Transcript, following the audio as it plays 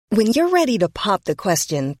When you're ready to pop the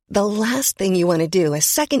question, the last thing you want to do is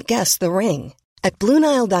second-guess the ring. At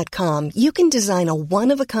BlueNile.com, you can design a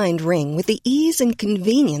one-of-a-kind ring with the ease and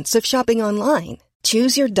convenience of shopping online.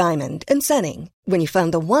 Choose your diamond and setting. When you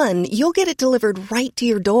find the one, you'll get it delivered right to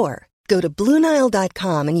your door. Go to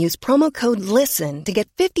BlueNile.com and use promo code LISTEN to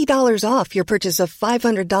get $50 off your purchase of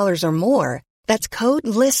 $500 or more. That's code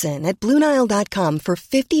LISTEN at BlueNile.com for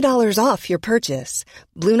 $50 off your purchase.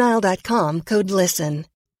 BlueNile.com, code LISTEN.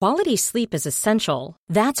 Quality sleep is essential.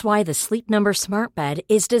 That's why the Sleep Number Smart Bed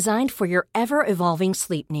is designed for your ever-evolving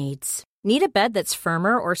sleep needs. Need a bed that's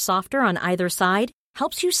firmer or softer on either side?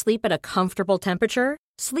 Helps you sleep at a comfortable temperature?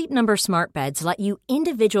 Sleep Number Smart Beds let you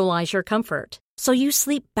individualize your comfort, so you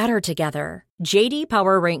sleep better together. J.D.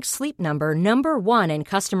 Power ranks Sleep Number number one in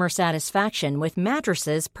customer satisfaction with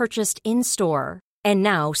mattresses purchased in-store. And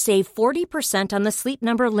now, save 40% on the Sleep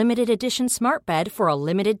Number Limited Edition Smart Bed for a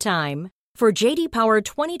limited time. For J.D. Power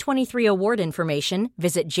 2023 award information,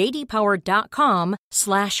 visit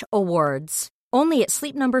jdpower.com/awards. Only at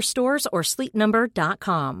Sleep Number stores or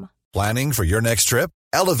sleepnumber.com. Planning for your next trip?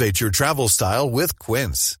 Elevate your travel style with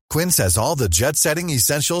Quince. Quince has all the jet-setting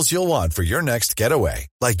essentials you'll want for your next getaway,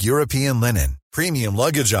 like European linen, premium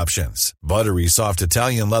luggage options, buttery soft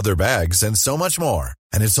Italian leather bags, and so much more.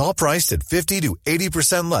 And it's all priced at 50 to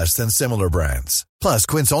 80% less than similar brands. Plus,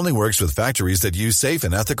 Quince only works with factories that use safe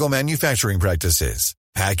and ethical manufacturing practices.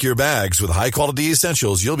 Pack your bags with high-quality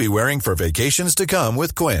essentials you'll be wearing for vacations to come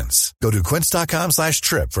with Quince. Go to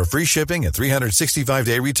quince.com/trip for free shipping and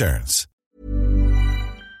 365-day returns.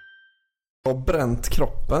 Jag har bränt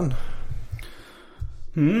kroppen.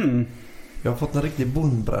 Jag har fått en riktig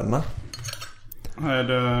bondbränna. Är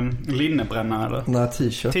det linnebränna eller? Nej,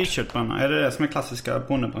 t-shirt. T-shirtbränna. Är det som är klassiska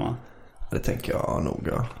bondebränna? Det tänker jag nog,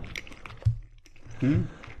 ja.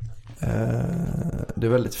 Det är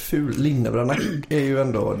väldigt ful. Linnebränna är ju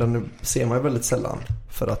ändå, den ser man ju väldigt sällan.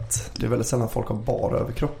 För att det är väldigt sällan folk har bara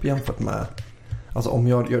överkropp jämfört med. Alltså om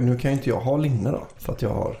nu kan ju inte jag ha linne då. För att jag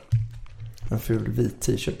har en ful vit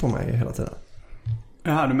t-shirt på mig hela tiden.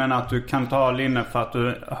 Ja, du menar att du kan inte ha linne för att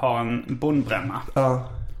du har en bondbränna? Ja.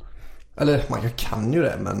 Eller man kan ju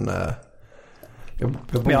det, men jag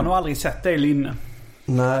har nog aldrig sett det i linne.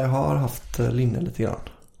 Nej, jag har haft linne lite grann.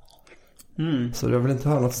 Så jag vill inte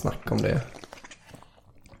höra något snack om det.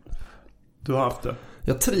 Du har haft det?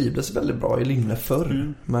 Jag trivdes väldigt bra i linne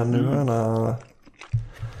förr. Men nu har jag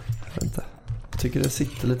vet inte. Jag tycker det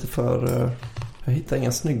sitter lite för jag hittar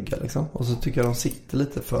inga snygga liksom. Och så tycker jag de sitter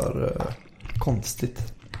lite för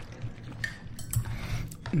konstigt.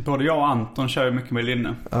 Både jag och Anton kör ju mycket med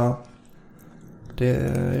linne. Ja, det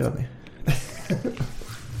gör ni.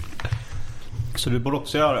 Så du borde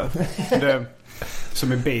också göra det. Det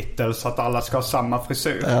som i Beatles, att alla ska ha samma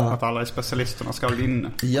frisyr. Ja. Att alla i specialisterna ska ha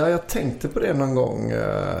linne. Ja, jag tänkte på det någon gång.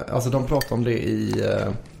 Alltså de pratar om det i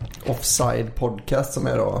Offside podcast, som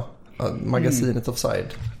är då magasinet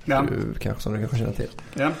Offside. Ja. Som du kanske känner till.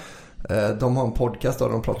 Ja. De har en podcast där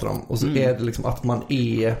de pratar om. Och så är det liksom att man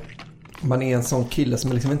är en sån kille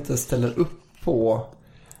som liksom inte ställer upp på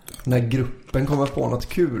när gruppen kommer på något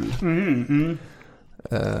kul.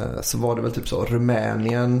 Så var det väl typ så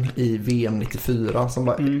Rumänien i VM 94 som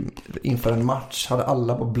bara inför en match hade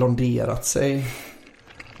alla bara blonderat sig.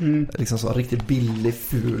 Liksom så riktigt billig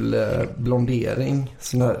ful blondering.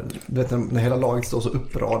 Så när hela laget står så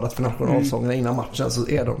uppradat för nationalsångerna innan matchen, så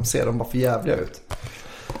ser de bara för jävliga ut.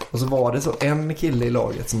 Och så var det så en kille i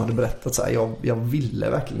laget som hade berättat så här: jag ville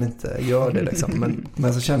verkligen inte göra det liksom,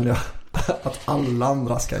 men så kände jag att alla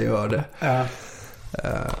andra ska göra det. Ja.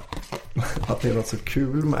 Att det är något så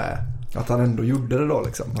kul med att han ändå gjorde det då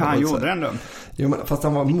liksom. Han gjorde det ändå. Jo, men fast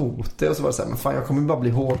han var emot det, och så var det så här: men fan, jag kommer bara bli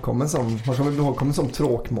ihågkommen som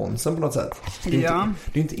tråkmånsen på något sätt. Det är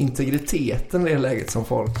inte integriteten i det läget som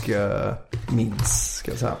folk minns,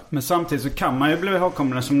 ska jag säga. Men samtidigt så kan man ju bli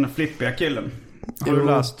ihågkommen som den flippiga killen. Har du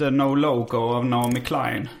läst No Logo av Naomi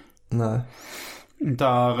Klein? Nej.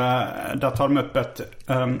 Där tar de upp ett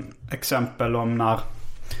exempel om när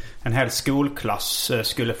en hel skolklass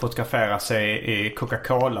skulle fotografera sig i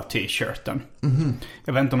Coca-Cola-t-shirten.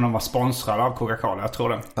 Jag vet inte om de var sponsrade av Coca-Cola, jag tror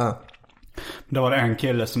det. Då var det en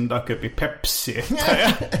kille som dök upp i Pepsi.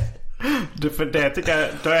 För det tycker jag,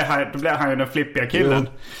 då blir han ju den flippiga killen.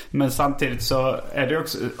 Men samtidigt så är det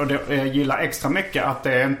också, och jag gillar extra mycket att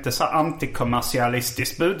det är inte så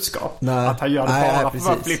antikommersialistiskt budskap. Nej. Att han gör det bara för att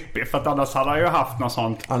vara flippig. För att annars hade han ju haft något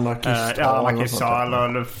sånt anarkist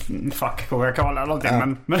eller fuck Coca-Cola eller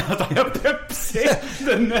någonting. Men att han gör Pepsi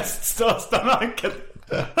den näst största märket.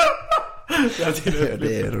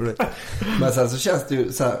 Det är roligt. Men sen så känns det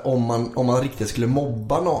ju så här, om man riktigt skulle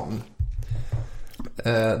mobba någon,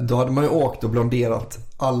 Då hade man ju åkt och blonderat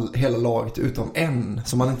hela laget utom en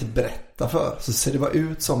som man inte berättar för. Så ser det bara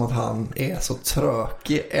ut som att han är så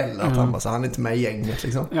trökig eller att han är inte med i gänget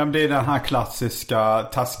liksom. Ja, det är den här klassiska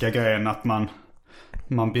taskiga grejen att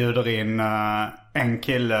man bjuder in en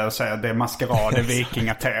kille och säger att det är maskerad, det är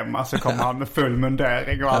vikingatema. Så kommer han med full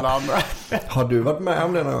mundering och alla andra. Har du varit med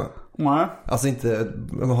om det någon gång? Nej. Alltså inte,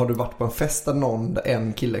 men har du varit på en fest där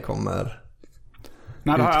en kille kommer...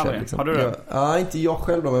 Nej, det har jag aldrig. Liksom. Har du det? Ja, inte jag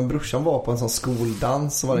själv då, men brorsan var på en sån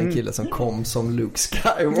skoldans. Så var det en kille som kom som Luke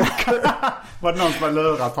Skywalker. Var det någon som var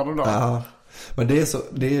lurat honom då? Ja, men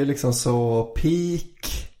det är liksom så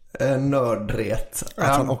peak nördret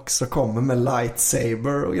att han också kommer med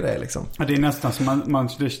lightsaber och grejer liksom. Det är nästan som man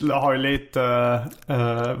har ju lite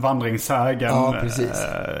vandringssägen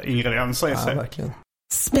ingredienser i sig. Ja, verkligen.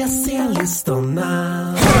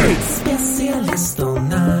 Specialisterna.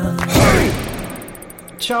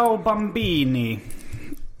 Ciao Bambini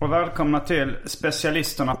och välkomna till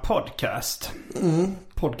Specialisterna podcast.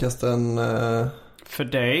 Podcasten för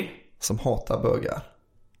dig som hatar bögar.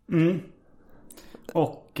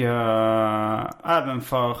 Och även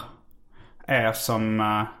för er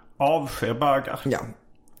som avskyr bögar. Ja.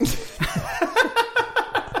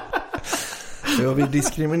 Så har vi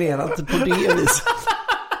diskriminerat på det viset.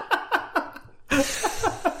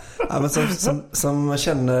 Ja, men som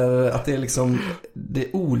känner att det är liksom det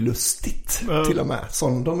är olustigt till och med.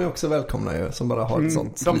 De är också välkomna ju, som bara har ett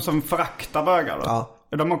sånt. De som föraktar bögar då? Ja.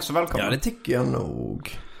 Är de också välkomna? Ja, det tycker jag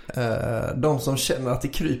nog. De som känner att det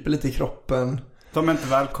kryper lite i kroppen. De är inte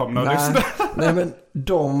välkomna att lyssna. Nej,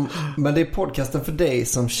 men det är podcasten för dig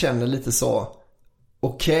som känner lite så.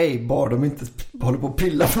 Okej, bara de inte håller på att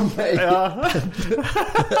pilla för mig. Ja.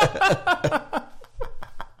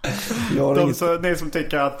 Ni som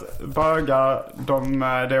tycker att bögar,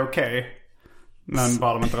 det är okej, men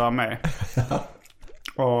bara de inte rör mig.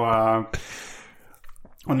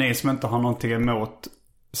 Och ni som inte har någonting emot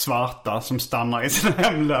svarta som stannar i sina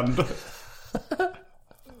hemländer.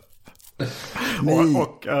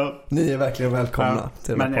 Ni är verkligen välkomna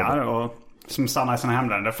till den här podden. Och som stannar i sina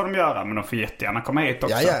hemländer får de göra, men de får jättegärna komma hit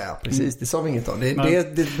också. Ja, precis. Det sa vi inget om. Det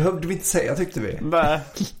behövde vi inte säga, tyckte vi. Nej.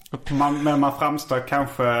 Men man framstår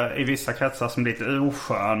kanske i vissa kretsar som lite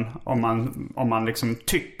oskön om man liksom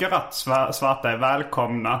tycker att svarta är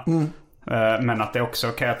välkomna. Men att det är också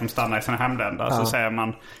okej att de stannar i sina hemländer. Så säger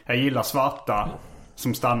man, jag gillar svarta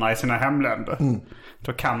som stannar i sina hemländer.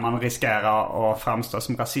 Då kan man riskera att framstå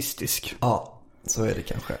som rasistisk. Ja, så är det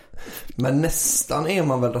kanske. Men nästan är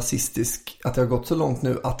man väl rasistisk. Att det har gått så långt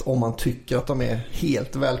nu att om man tycker att de är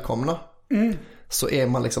helt välkomna, så är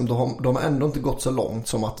man liksom, de har ändå inte gått så långt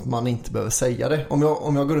som att man inte behöver säga det. Om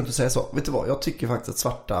jag går runt och säger så, vet du vad, jag tycker faktiskt att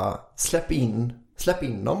svarta, släpp in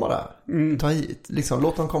dem bara. Ta hit, liksom,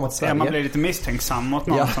 låt dem komma till Sverige. Ja, man blir lite misstänksam mot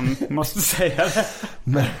någon som måste säga det.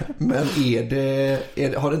 Men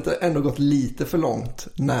har det inte ändå gått lite för långt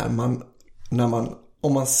när man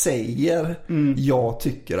om man säger jag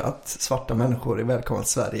tycker att svarta människor är välkomna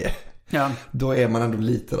till Sverige, då är man ändå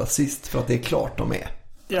lite rasist, för att det är klart de är.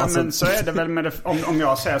 Ja, alltså, men så är det väl med det, om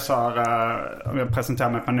jag säger så här, om jag presenterar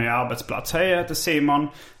mig på en ny arbetsplats. Hej, jag heter Simon.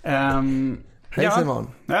 Hej Simon.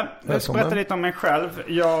 Ja, jag ska berätta lite om mig själv.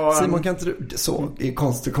 Simon, kan inte du... Så är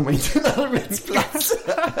konstigt att komma in till en arbetsplats.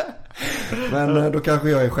 Men då kanske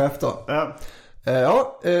jag är chef då.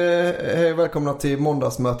 Hej, välkomna till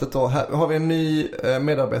måndagsmötet då. Här har vi en ny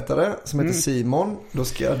medarbetare som heter Simon. Då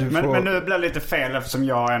ska du få... Men nu blir det lite fel eftersom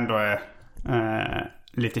jag ändå är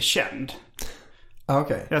lite känd.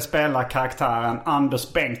 Okay. Jag spelar karaktären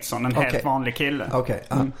Anders Bengtsson, en helt vanlig kille.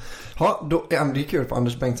 Ja, då är det kul, för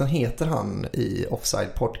Anders Bengtsson heter han i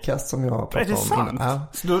Offside Podcast som jag pratade om. Är det sant? Ja.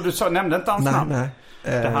 Så du nämnde inte hans namn? Nej.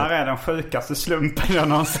 Det här är den sjukaste slumpen jag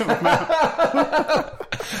någonsin varit med.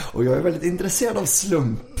 Och jag är väldigt intresserad av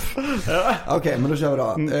slump. Okej, men då kör vi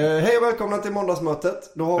då. Hej och välkomna till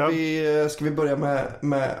måndagsmötet. Då har ska vi börja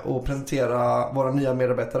med att presentera våra nya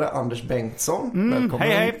medarbetare, Anders Bengtsson. Välkommen.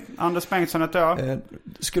 Hej, Anders Bengtsson heter jag.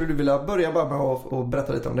 Skulle du vilja börja bara med att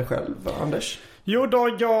berätta lite om dig själv, Anders? Jo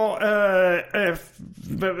då, jag är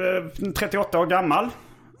 38 år gammal.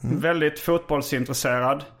 Väldigt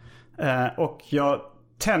fotbollsintresserad. Och jag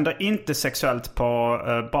tänder inte sexuellt på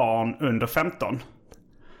barn under 15.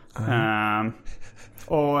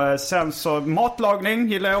 Och sen så matlagning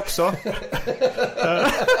gillar jag också.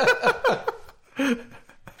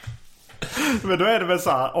 Men då är det väl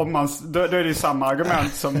så här, då är det ju samma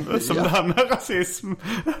argument som det här med rasism.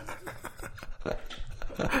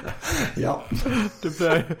 Ja.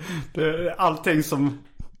 Det är allting som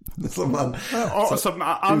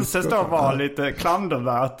anses då vara lite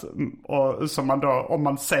klandervärt, och som man då, om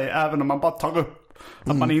man säger, även om man bara tar upp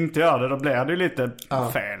Att man inte gör det, då blir det ju lite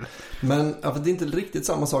fel. Men för det är inte riktigt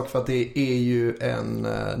samma sak, för att det är ju det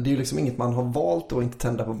är ju liksom inget man har valt att inte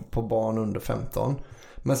tända på barn under 15.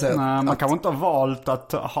 Men man kan inte ha valt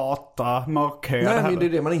att hata mörkhyade. Nej, men det är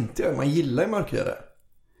det man inte gör. Man gillar ju mörkhyade.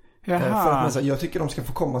 För att jag tycker de ska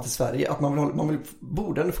få komma till Sverige. Att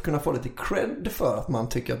borde ändå kunna få lite cred för att man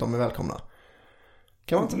tycker att de är välkomna.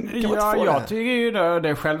 Kan man inte få jag tycker ju det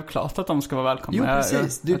är självklart att de ska vara välkomna. Jo,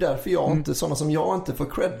 precis. Det är därför jag inte, sådana som jag inte får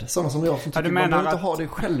cred. Sådana som jag som tycker man behöver inte ha det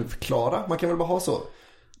självklara. Man kan väl bara ha så.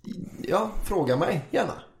 Ja, fråga mig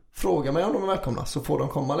gärna. Fråga mig om de är välkomna, så får de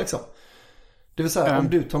komma liksom. Det vill säga, om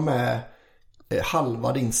du tar med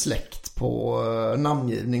halva din släkt på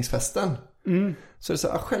namngivningsfesten, så är det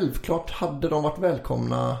så här, självklart hade de varit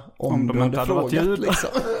välkomna om de hade frågat liksom.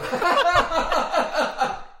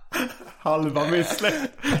 Halva min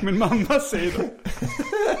släkt, min mammas sida.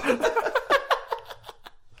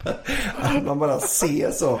 Man bara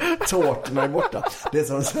ser så, tårtorna är borta. Det är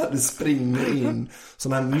som så här, det springer in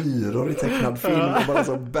såna här myror i tecknad film och bara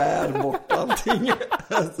så bär bort allting.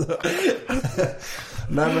 Alltså.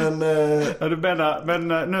 Nej men... Du menar, men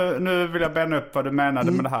nu vill jag bänna upp vad du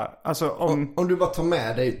menade med det här. Alltså, om du bara tar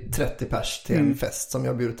med dig 30 pers till en fest som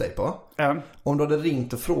jag bjudit dig på. Om du hade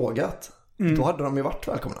ringt och frågat, då hade de ju varit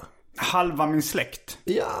välkomna. Halva min släkt.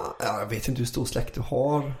 Ja, jag vet inte hur stor släkt du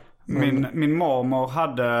har. Min mormor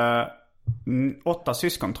hade 8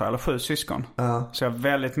 syskon tror jag, eller 7 syskon. Så jag har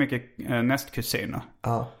väldigt mycket nästkusiner.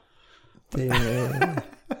 Ja. Nej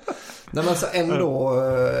men alltså ändå,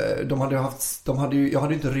 jag hade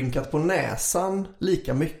ju inte rynkat på näsan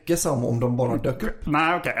lika mycket som om de bara dök upp.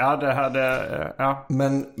 Nej, okej. Ja, det hade... Ja.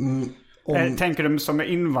 Men... tänker du som är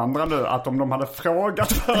invandrare nu att om de hade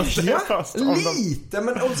frågat först? Lite,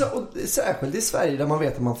 men också, och särskilt i Sverige där man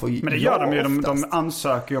vet att man får... Men det gör de ju, de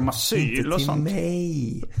ansöker ju om asyl inte och sånt.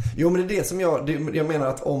 Mig. Jo, men det är det som jag menar,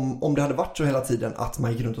 att om det hade varit så hela tiden att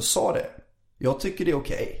man gick runt och sa det. Jag tycker det är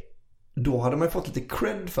okej. Då hade man fått lite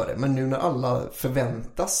cred för det. Men nu när alla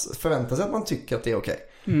förväntar sig att man tycker att det är okej.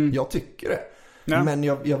 Jag tycker det. Ja. Men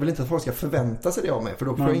jag vill inte att folk ska förvänta sig det av mig, för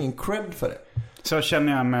då får jag ingen cred för det. Så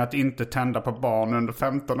känner jag mig att inte tända på barn under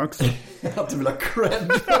 15 också. Att du vill ha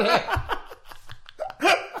cred för det.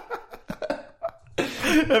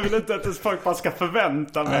 Jag vill inte att folk bara ska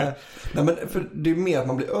förvänta mig. Nej, men för det är mer att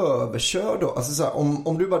man blir överkörd då. Alltså så här,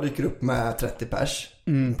 om du bara dyker upp med 30 pers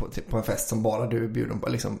på en fest som bara du bjuder på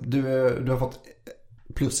liksom. Du har fått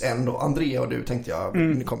plus en då. Andrea och du tänkte jag,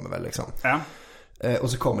 ni kommer väl liksom. Ja. Och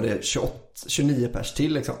så kommer det 29 pers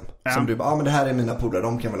till liksom. Som du bara, men det här är mina polare,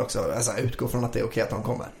 de kan väl också utgå från att det är okej att de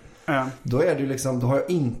kommer. Då är det ju liksom, då har jag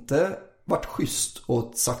inte varit schysst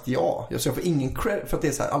och sagt ja. Så jag får ingen cred, för att det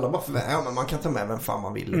är så här, alla bara förväntar, men man kan ta med vem fan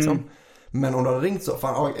man vill liksom. Men om du hade ringt så,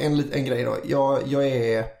 fan, en grej då.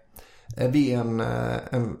 Vi är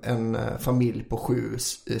en familj på 7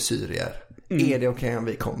 syrier. Är det okej om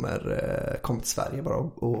vi kommer till Sverige bara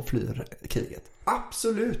och flyr kriget?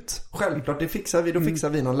 Absolut. Självklart, det fixar vi. Då fixar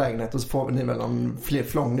vi någon lägenhet och så får ni väl någon fler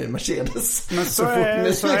flång ny Mercedes. Men så är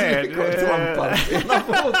i Sverige.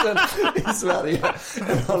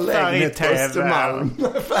 Någon lägenhet på Östermalm.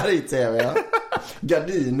 Färg-tv, ja.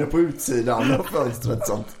 Gardiner på utsidan och fönstret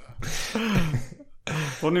sånt.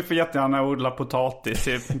 Och ni får jättegärna odla potatis,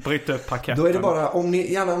 bryta upp paketten. Då är det bara, om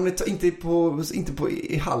ni inte på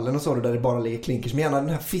i hallen och så där det bara ligger klinkers, men gärna den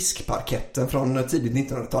här fiskparketten från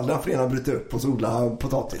tidigt 1900-tal, där får gärna bryta upp och så odla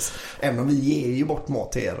potatis. Även om vi ger ju bort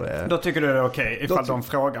mat till er. Då tycker du det är okej ifall de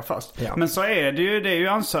frågar först. Ja. Men så är det är ju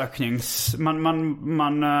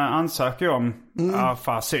man ansöker ju om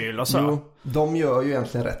för asyl och så. Jo, de gör ju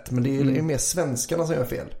egentligen rätt, men det är mer svenskarna som gör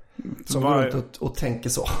fel. Som går runt och tänker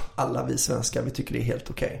så. Alla vi svenskar, vi tycker det är helt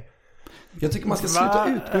okej. Jag tycker man ska sluta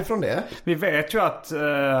utgå från det. Vi vet ju att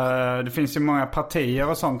det finns ju många partier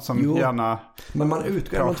och sånt som gärna... Men man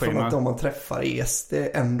utgår inte från att de man träffar är SD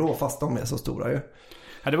ändå, fast de är så stora ju.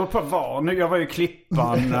 Ja, det var på var. Nu, jag var ju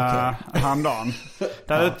Klippan häromdagen.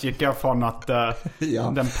 Där utgick jag från att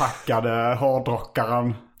den packade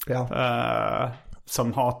hårdrockaren...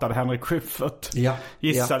 som hatade Henrik Schyffert.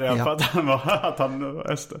 Gissade jag för att han var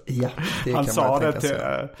han sa det till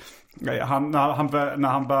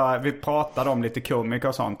vi pratade om lite komiker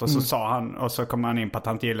och sånt, och så sa han, och så kom han in på att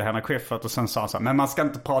han gillade Henrik Schyffert, och sen sa han så här, men man ska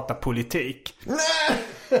inte prata politik.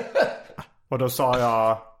 Och då sa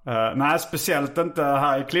jag nej, speciellt inte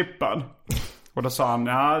här i Klippan. Och då sa han,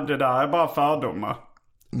 det där är bara fördomar.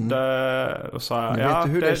 Det sa jag,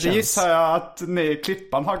 det gissar jag att ni i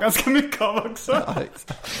Klippan har ganska mycket av också.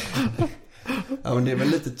 Ja, men det är väl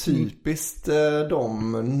lite typiskt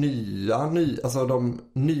de alltså de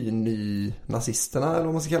ny nazisterna, eller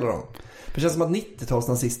vad man ska kalla dem. Det känns som att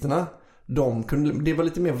 90-talsnazisterna, det var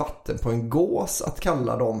lite mer vatten på en gås att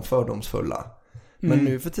kalla dem fördomsfulla. Men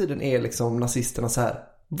nu för tiden är liksom nazisterna så här: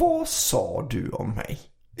 vad sa du om mig?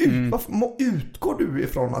 Utgår du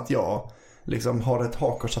ifrån att jag liksom har ett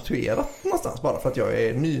hakkors tatuerat någonstans bara för att jag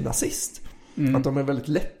är nynazist? Att de är väldigt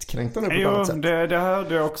lättkränkta nu på ett annat sätt. Det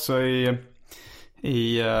hörde jag också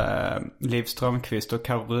i Liv Strömquist och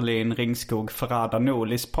Caroline Ringskog Ferrada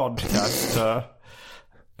Nolis podcast.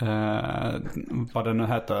 Vad det nu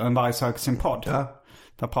heter, En varg söker sin podd. Ja.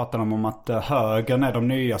 Där pratar de om att högern är de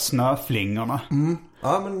nya snöflingorna.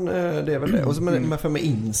 Ja, men det är väl det. Och så med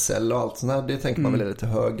incel och allt sånt här, det tänker man väl är lite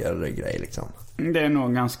högre grej liksom. Det är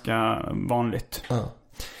nog ganska vanligt. Ja.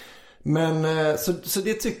 Men så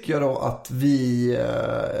det tycker jag då att vi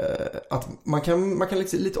att man kan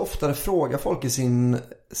liksom lite oftare fråga folk i sin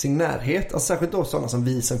närhet, alltså särskilt då sådana som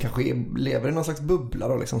vi som kanske lever i någon slags bubbla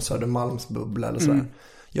då, liksom Södermalmsbubbla eller sådär.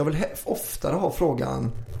 Jag vill oftare ha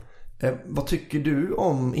frågan: vad tycker du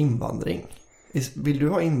om invandring? Vill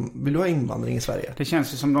du ha invandring i Sverige? Det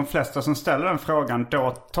känns ju som de flesta som ställer den frågan,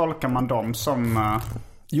 då tolkar man dem som...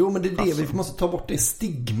 Jo, men det är det vi måste ta bort, det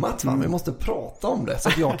stigmat, va? Vi måste prata om det så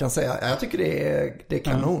att jag kan säga, jag tycker det är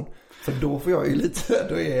kanon. För då får jag ju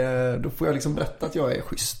lite, då får jag liksom berätta att jag är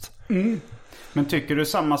schysst. Men tycker du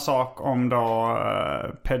samma sak om då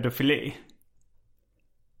pedofili?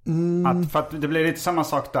 För att det blir lite samma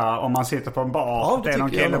sak där om man sitter på en bar. Ja, det är någon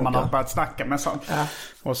kille man har börjat snacka med sånt. Ja.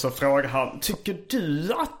 Och så frågar han: tycker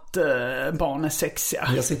du att barn är sexiga?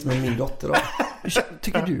 Jag sitter med min dotter då.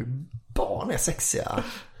 Tycker du barn är sexiga?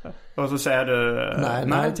 Och så säger du: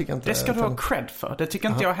 nej, tycker inte. Det ska du ha cred för. Det tycker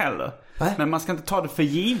inte jag heller. Nej. Men man ska inte ta det för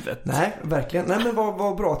givet. Nej, verkligen. Nej, men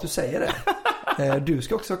vad bra att du säger det. Du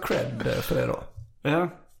ska också ha cred för det då. Ja.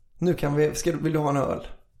 Nu kan vill du ha en öl?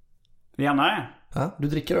 Gärna det. Ja, du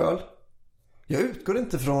dricker öl. Jag utgår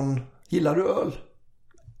inte från, gillar du öl?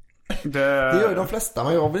 Det gör ju de flesta,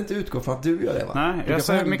 men jag vill inte utgå från att du gör det, va? Nej, jag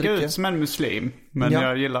ser mycket ut som en muslim, men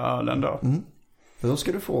jag gillar öl ändå. För då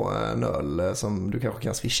ska du få en öl som du kanske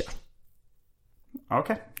kan swisha.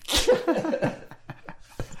 Okej.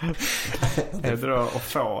 Är det då att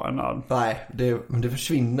få en öl? Nej, det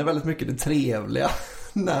försvinner väldigt mycket det trevliga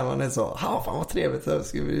när man är så: fan vad trevligt,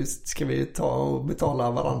 ska vi ta och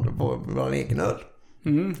betala varandra på vår egen öl.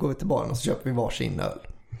 Går vi till baren och så köper vi varsin öl.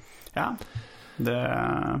 Ja,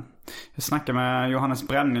 jag snackade med Johannes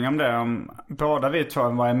Bränning om det. Båda vi två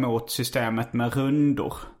var emot systemet med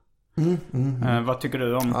rundor. Vad tycker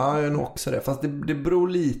du om? Ja, jag är nog också det. Fast det beror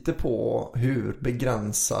lite på hur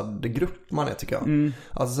begränsad grupp man är, tycker jag.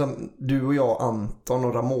 Alltså som du och jag, Anton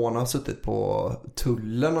och Ramona har suttit på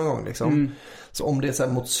tullen någon gång liksom. Så om det är så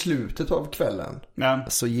här mot slutet av kvällen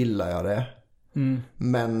så gillar jag det.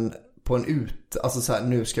 Men på alltså så här,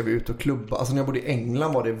 nu ska vi ut och klubba. Alltså när jag bodde i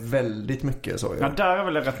England var det väldigt mycket så. Ja, där är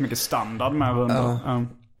väl rätt mycket standard med rundor.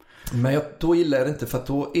 Men då gillar jag det inte, för att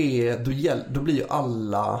då blir ju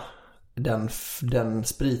alla den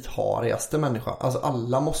spritharigaste människan. Alltså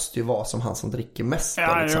alla måste ju vara som han som dricker mest.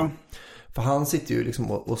 Liksom. För han sitter ju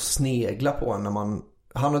liksom och sneglar på en när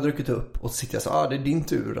han har druckit upp, och så sitter jag så: det är din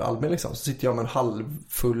tur, Albin, liksom. Så sitter jag med en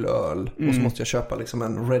halvfull öl och så måste jag köpa liksom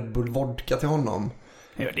en Red Bull vodka till honom.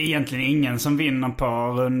 Ja, det är egentligen ingen som vinner på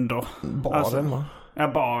rundor. Baren, va? Ja,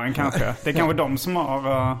 baren kanske. Det är kanske de som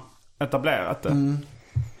har etablerat det.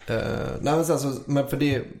 Nej, men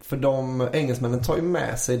för de engelsmännen tar ju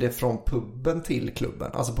med sig det från pubben till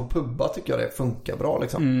klubben. Alltså på pubbar tycker jag det funkar bra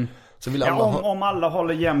liksom. Så vill alla om alla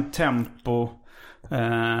håller jämnt tempo.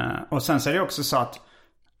 Och sen så är det också så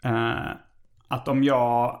att om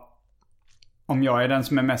jag är den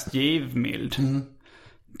som är mest givmild,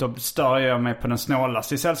 då stör jag mig på den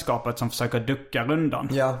snålaste i sällskapet som försöker ducka rundan.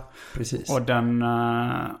 Ja, precis.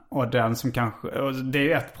 Och den som kanske... Och det är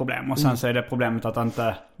ju ett problem. Och sen så är det problemet att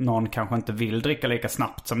någon kanske inte vill dricka lika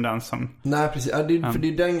snabbt som den som... Nej, precis. För det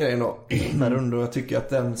är den grejen då. Med rundor, jag tycker att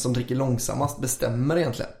den som dricker långsammast bestämmer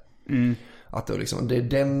egentligen. Att det är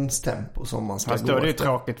dens tempo som man ska gå efter. Då är det ju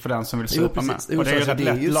tråkigt för den som vill supa med. Och det är ju rätt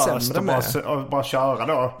lätt löst att bara köra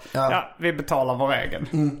då. Ja, vi betalar vår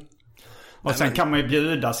egen. Och sen kan man ju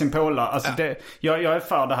bjuda sin polare. Alltså jag är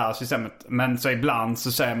för det här systemet. Men så ibland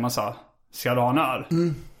så säger man så: ska du ha en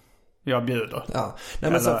öl? Jag bjuder. Ja.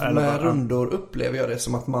 Nej, men så med rundor upplever jag det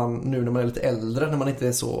som att man nu när man är lite äldre, när man inte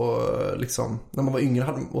är så liksom, när man var yngre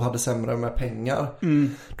och hade sämre med pengar,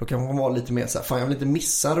 då kan man vara lite mer så här: fan, jag vill inte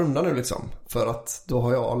missa en runda nu liksom, för att då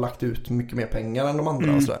har jag lagt ut mycket mer pengar än de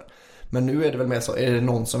andra och sådär. Men nu är det väl mer så: är det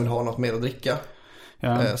någon som vill ha något mer att dricka?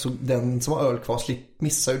 Ja. Så den som har öl kvar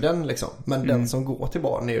missar ju den liksom. Men den som går till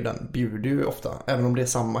baren är ju den bjuder ju ofta. Även om det är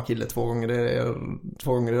samma kille två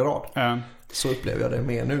gånger i rad. Ja. Så upplever jag det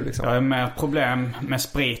mer nu liksom. Jag har mer problem med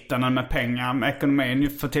spriten än med pengar, med ekonomin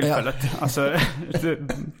för tillfället. Ja. Alltså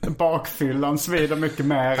bakfyllan svider mycket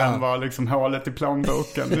mer än vad liksom hålet i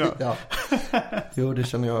plånboken. Ja. Jo, det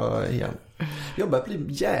känner jag igen. Jag börjar bli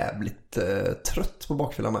jävligt trött på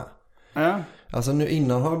bakfyllan med. Ja. Alltså nu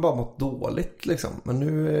innan har jag bara mått dåligt liksom. Men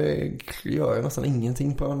nu gör jag nästan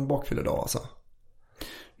ingenting på en bakfylledag alltså.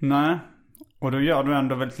 Nej. Och då gör du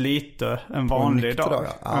ändå väldigt lite en vanlig dag.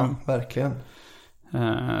 Ja, verkligen.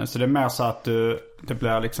 Så det är mer så att det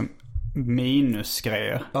blir liksom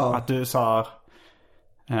minusgrejer. Ja. Att du så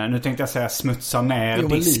nu tänkte jag säga smutsa ner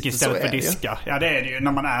disk istället för diska. Ja, det är det ju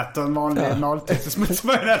när man äter en vanlig måltid. Så smutsar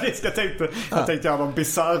man ner disk. Jag tänkte göra någon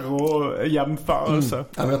bizarro jämförelse.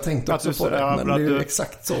 Ja, men jag tänkte också på det. Men det är ju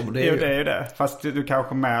exakt så. Det är ju det. Fast du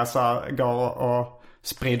kanske mer så här går och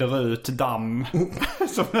sprider ut damm.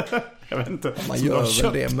 Som, jag vet inte. Man gör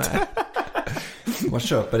väl det med. Man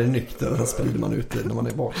köper det nykter och så sprider man ut det när man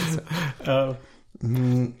är bakis.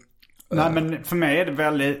 Nej, men för mig är det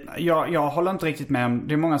väldigt... Jag håller inte riktigt med om...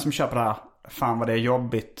 Det är många som köper det här. Fan vad det är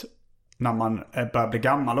jobbigt när man börjar bli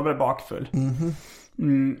gammal och blir bakfull.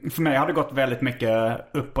 För mig har det gått väldigt mycket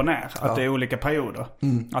upp och ner. Att det är olika perioder.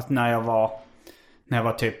 Att när jag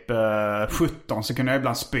var typ 17 så kunde jag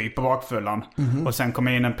ibland spy på bakfullan. Och sen kom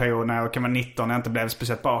jag in en period när jag kan vara 19 när jag inte blev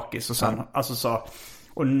speciellt bakis. Och sen, alltså så...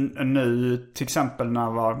 Och nu till exempel när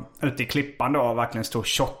jag var ute i Klippan då och verkligen stod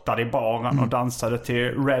shottad i baren och dansade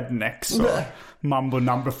till Rednecks och Mambo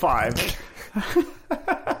No. 5.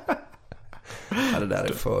 Ja, det där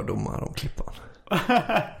är fördomar om Klippan.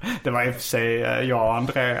 Det var i och för sig jag och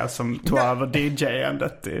Andreas som tog över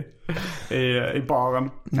DJ-andet i baren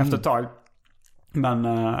efter ett tag.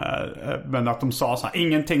 Men att de sa så här,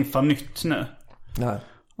 ingenting för nytt nu. Nej.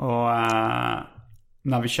 Och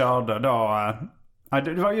när vi körde då...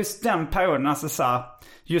 Det var just den perioden, alltså så här,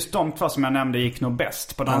 just de två som jag nämnde gick nog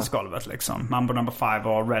bäst på dansgolvet liksom. Mambo No. 5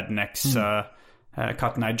 och Rednecks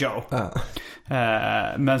Cotton Eye Joe.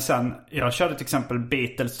 Men sen, jag körde till exempel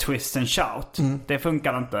Beatles Twist and Shout. Det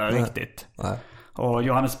funkade inte riktigt. Och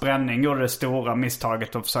Johannes Bränning gjorde det stora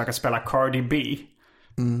misstaget att försöka spela Cardi B.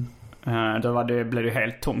 Då blev det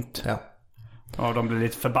helt tomt. Och de blev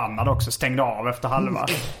lite förbannade också, stängde av efter halva.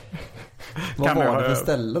 Vad var det för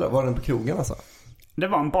ställe då? Var det på krogen alltså? Det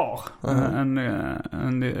var en bar.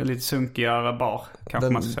 En lite sunkigare bar kanske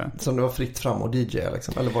man ska säga. Som det var fritt fram och DJ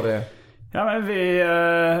liksom? Eller var det... Ja, men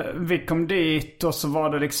vi kom dit och så var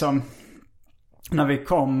det liksom... När vi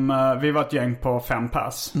kom... Vi var ett gäng på 5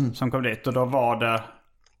 pers som kom dit. Och då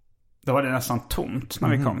var det nästan tomt när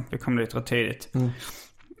vi kom. Vi kom dit rätt tidigt.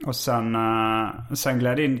 Och sen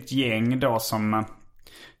gled in ett gäng då som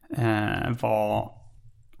var...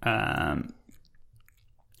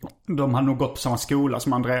 de hade nog gått på samma skola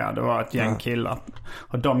som Andrea. Det var ett gäng killar.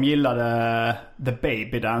 Och de gillade The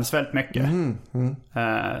Baby Dance väldigt mycket.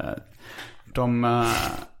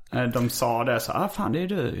 De sa det så, fan det är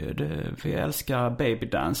du. Vi älskar Baby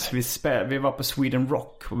Dance. Vi var på Sweden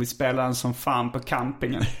Rock och vi spelade en som fan på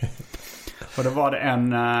campingen. Och då var det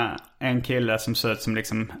en kille som såg ut som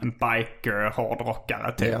liksom en biker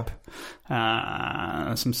hårdrockare typ.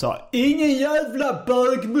 Som sa, ingen jävla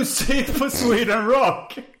bögmusik på Sweden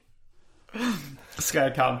Rock.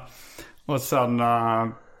 Skrek han. Och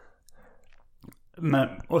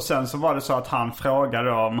sen så var det så att han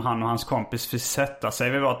frågade om han och hans kompis fick sätta sig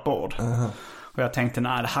vid vårt bord. Och jag tänkte,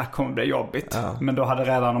 nej det här kommer bli jobbigt. Men då hade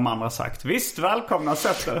redan de andra sagt, visst välkomna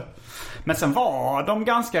sätter. Men sen var de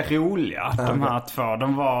ganska roliga, de här två.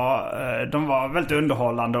 De var väldigt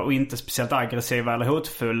underhållande och inte speciellt aggressiva eller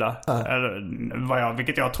hotfulla.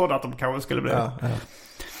 Vilket jag trodde att de kanske skulle bli.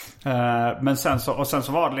 Men sen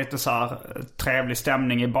så var det lite så här trevlig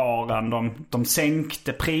stämning i baren. De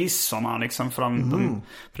sänkte priserna liksom,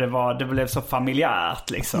 för det blev så familjärt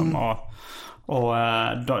liksom. Och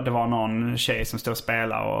det var någon tjej som stod och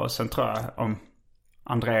spelade. Och sen tror jag om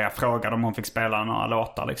Andrea frågade om hon fick spela några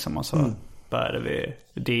låtar liksom. Och så började vi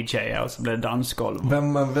DJa och så blev det dansgolv.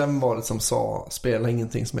 Vem var det som sa spela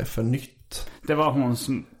ingenting som är för nytt? Det var hon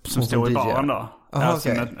som stod i baren då.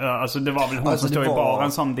 Alltså det var väl hon som stod i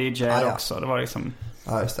baren som DJ också. Det var liksom...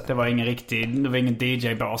 just det. Det var ingen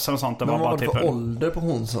DJ-bas eller sånt. Det var bara typ för ålder på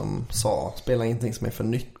hon som sa spela ingenting som är för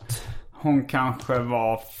nytt? Hon kanske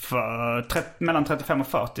var mellan 35 och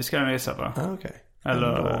 40 ska jag gissa på.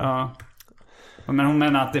 Eller men hon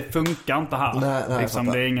menar att det funkar inte här. Nej, liksom,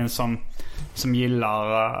 det är ingen som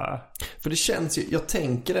gillar för det känns ju, jag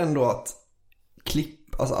tänker ändå att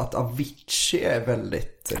alltså att Avicii är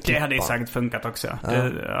väldigt klippan. Det hade ju säkert funkat också. Ja.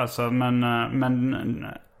 Det, alltså,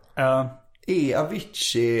 Är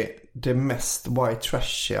Avicii det mest white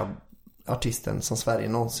trashiga artisten som Sverige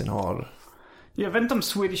någonsin har? Jag vet inte om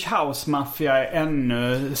Swedish House Mafia är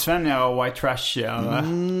ännu svennigare och white trashigare.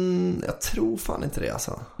 Jag tror fan inte det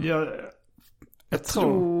alltså. Jag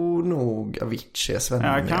tror nog Avicii är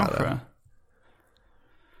svennigare. Ja, kanske.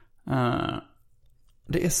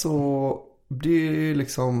 Det är så... Det är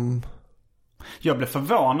liksom... Jag blev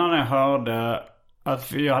förvånad när jag hörde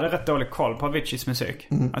att jag hade rätt dålig koll på Aviciis musik.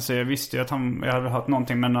 Alltså jag visste ju att jag hade hört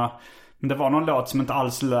någonting, men det var någon låt som inte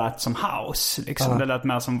alls lät som house liksom. Det lät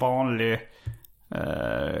mer som vanlig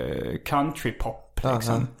countrypop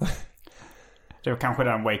liksom. Det var kanske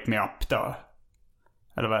den Wake Me Up då.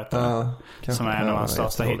 Eller vad heter det? Som är en av hans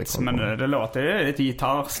största hits. Men det låter lite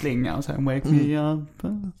gitarrslinga och så Wake Me Up.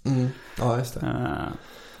 Ja, just det.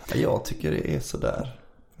 Jag tycker det är sådär.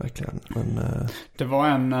 Verkligen. Men, det var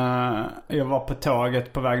jag var på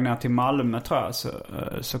tåget på väg ner till Malmö tror jag.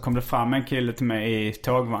 Så kom det fram en kille till mig i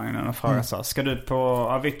tågvagnen och frågade så här, ska du på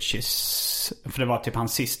Aviciis? För det var typ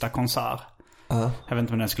hans sista konsert. Jag vet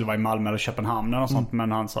inte om den skulle vara i Malmö eller Köpenhamn eller sånt.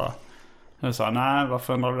 Men han sa, nej,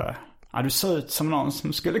 varför undrar du det? Ja, du ser ut som någon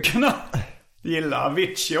som skulle kunna gilla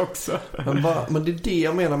Avicii också. Men det är det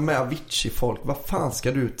jag menar med Avicii-folk. Vad fan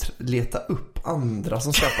ska du leta upp andra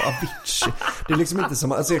som ska på Avicii? Det är liksom inte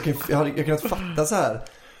som... Alltså jag kan inte fatta så här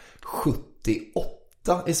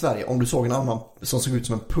 78 i Sverige om du såg en annan som såg ut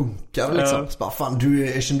som en punkare liksom. Så bara, fan,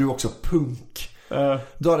 är du också punk?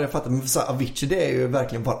 Då hade jag fattat. Men så Avicii, det är ju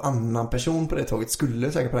verkligen varannan person på det tåget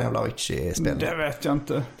skulle säkert på den jävla Avicii-spelningen. Det vet jag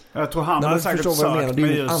inte. Jag tror han hade säkert sökt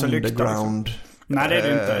med ljus och lykta. Nej, det är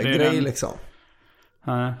det inte. Det är grej liksom.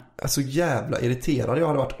 Så jävla irriterad jag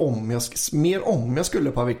hade varit om jag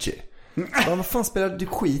skulle på Avicii. Men vad fan spelar du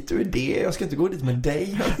skit ur det? Jag ska inte gå dit med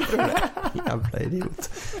dig. Jävla idiot.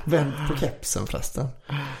 Vänd på kepsen förresten.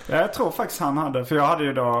 Jag tror faktiskt han hade. För jag hade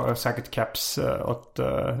ju då säkert keps åt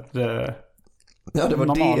det var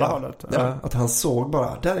normala det. Hållet. Ja, att han såg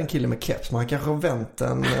bara, där är en kille med keps. Men han kanske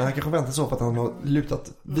väntar så för att han har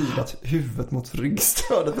vilat huvudet mot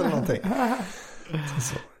ryggstödet eller någonting.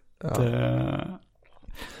 Så, ja.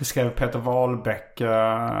 Det skrev Peter Wahlbeck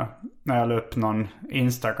när jag la upp någon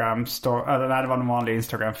Instagram eller nej, det var en vanlig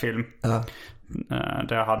Instagram-film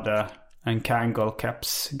där jag hade en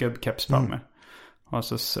Kangol-keps, gubbkeps på mig. Och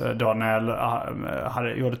så då när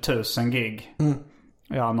jag gjorde 1000 gig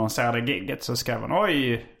jag annonserade gigget, så skrev han,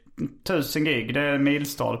 oj, 1000 gig, det är en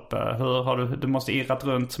milstolpe. Hur har du måste irrat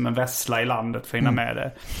runt som en vässla i landet för att hinna med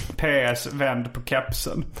det. PS, vänd på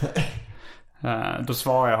kepsen. Då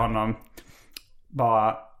svarade jag honom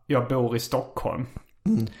bara, jag bor i Stockholm.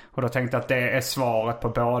 Och då tänkte jag att det är svaret på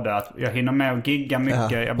både att jag hinner med att gigga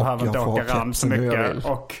mycket, jag behöver inte åka rand så mycket,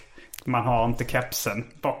 och man har inte kepsen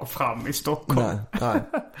bak och fram i Stockholm. Nej.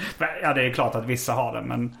 Ja, det är klart att vissa har det,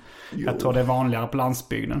 men jag tror det är vanligare på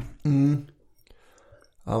landsbygden.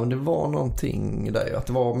 Ja, men det var någonting där, att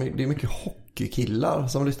det är mycket hockeykillar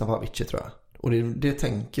som lyssnar på Avicii, tror jag. Och det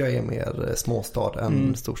tänker jag är mer småstad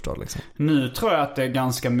än storstad liksom. Nu tror jag att det är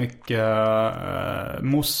ganska mycket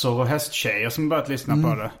mossor och hästtjejer som börjat lyssna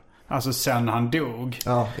på det. Alltså sen han dog.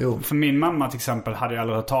 Ja, jo. För min mamma till exempel hade jag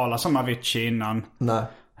aldrig hört talas om Avicii innan. Nej.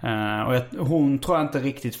 Och hon tror jag inte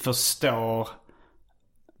riktigt förstår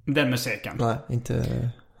den musiken. Nej,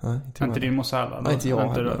 inte din morsa heller. Nej, inte jag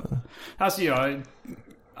heller.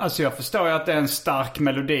 Alltså jag förstår ju att det är en stark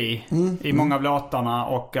melodi i många av låtarna,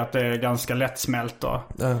 och att det är ganska lättsmält då.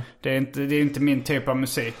 Det är inte min typ av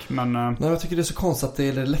musik, men nej, jag tycker det är så konstigt att det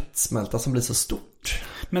är det lättsmälta som blir så stort.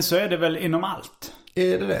 Men så är det väl inom allt.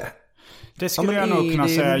 Är det? Det skulle jag nog kunna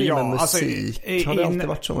säga, ja. Musik. Alltså, har det alltid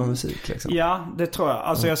varit så med musik liksom? Ja, det tror jag.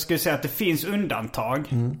 Alltså jag skulle säga att det finns undantag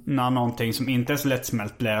när någonting som inte är så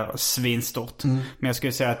lättsmält blir svinstort. Men jag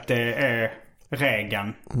skulle säga att det är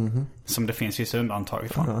regeln som det finns vissa undantag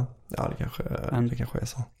ifrån. Ja, det kanske är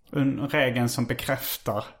så. Regeln som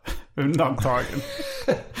bekräftar undantagen.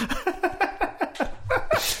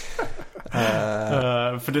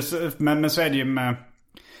 Men så är det ju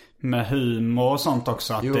med humor och sånt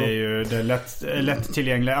också, att det är ju det är lätt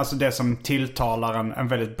tillgängligt, alltså det som tilltalar en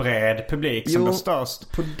väldigt bred publik som är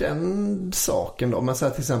störst. På den saken då, men så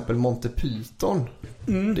här, till exempel Monty Python,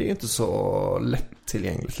 det är inte så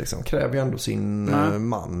lättillgängligt liksom. Kräver ju ändå sin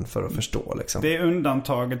man för att förstå liksom. Det är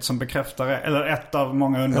undantaget som bekräftar, eller ett av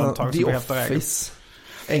många undantag som bekräftar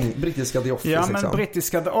regeln. Brittiska The Office. Ja, men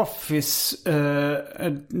brittiska The Office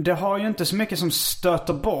det har ju inte så mycket som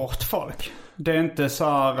stöter bort folk. Det är inte så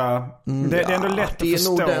här, det är ändå lätt att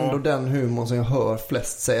förstå. Det är nog ändå den humor som jag hör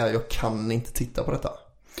flest säga, jag kan inte titta på detta.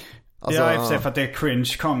 Alltså, ja, i och för sig för att det är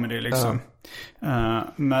cringe comedy liksom.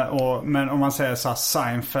 Men om man säger så här,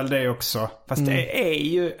 Seinfeld är ju också, fast det är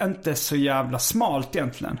ju inte så jävla smalt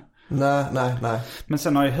egentligen. Nej. Men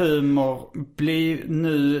sen har ju humor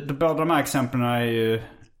nu, båda de här exemplen är ju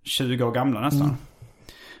 20 år gamla nästan.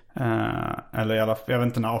 Eller i alla fall, jag vet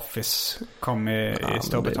inte när Office kom i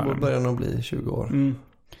Storbritannien. Det börjar nog bli 20 år.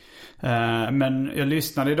 Men jag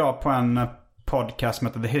lyssnade idag på en podcast som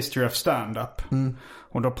heter The History of Stand-Up.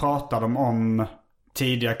 Och då pratar de om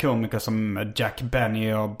tidiga komiker som Jack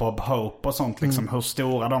Benny och Bob Hope och sånt liksom, hur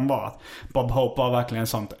stora de var. Bob Hope var verkligen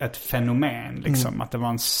ett fenomen liksom, att det var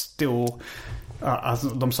en stor, alltså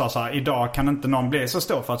de sa så här, idag kan inte någon bli så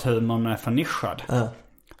stor för att humorn är för nischad.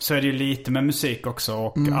 Så är det ju lite med musik också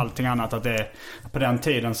och allting annat, att det på den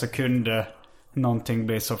tiden så kunde någonting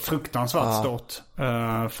bli så fruktansvärt stort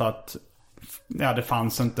för att det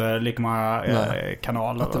fanns inte lika många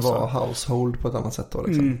kanaler. Att det var household på ett annat sätt då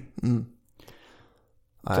liksom.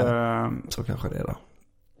 Nej, så kanske det är då.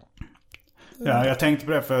 Ja, jag tänkte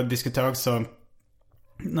på det för att diskutera också.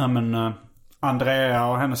 Andrea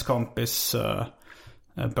och hennes kompis,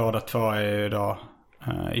 båda två är ju då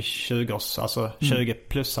i 20-års, alltså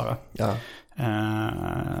 20-plussare. Ja.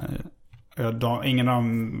 Ingen av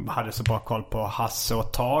dem hade så bra koll på Hasse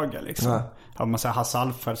och Tage liksom. Om man säger Hasse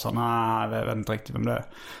Alfredsson, jag vet inte riktigt vem det är.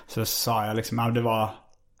 Så sa jag liksom, det var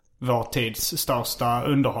vår tids största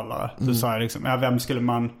underhållare. Så sa jag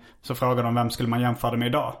liksom, så frågade de vem skulle man jämföra med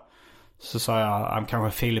idag? Så sa jag,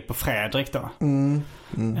 kanske Filip och Fredrik då.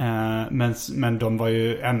 Men de var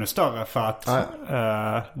ju ännu större för att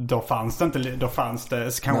då fanns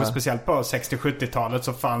det kanske speciellt på 60-70-talet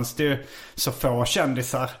så fanns det ju så få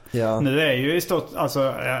kändisar. Nu är ju i stort,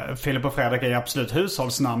 alltså Filip och Fredrik är absolut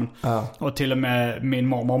hushållsnamn. Och till och med min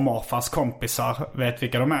mormor och morfars kompisar vet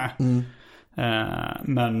vilka de är.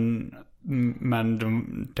 Men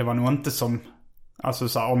det var nog inte som, alltså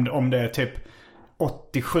så här, om det är typ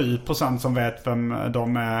 87% som vet vem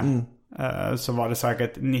de är, så var det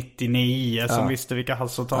säkert 99 som visste vilka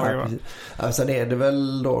Hasse och Tage var. Sen är det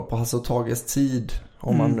väl då på Hasse och Tages tid,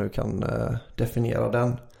 om man nu kan definiera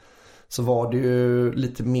den, så var det ju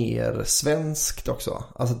lite mer svenskt också.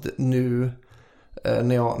 Alltså nu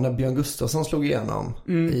när Björn Gustafsson slog igenom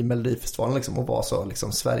i Melodifestivalen liksom, och var så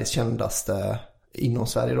liksom Sveriges kändaste inom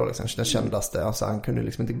Sverige då liksom, den kändaste, alltså han kunde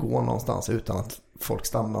liksom inte gå någonstans utan att folk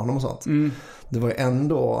stammade honom och sånt. Det var ju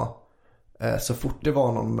ändå så fort det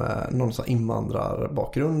var någon sån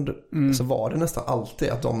invandrarbakgrund så var det nästan alltid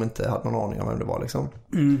att de inte hade någon aning om vem det var liksom.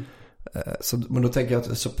 Men då tänker jag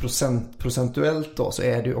att så procentuellt då så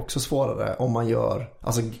är det ju också svårare om man gör,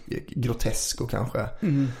 alltså grotesk och kanske.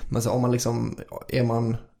 Men så om man liksom, är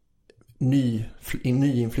man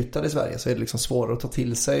nyinflyttad i Sverige så är det liksom svårare att ta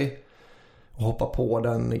till sig och hoppa på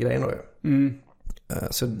den grejen då.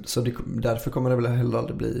 Så därför kommer det väl heller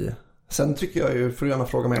aldrig bli. Sen tycker jag ju, för att gärna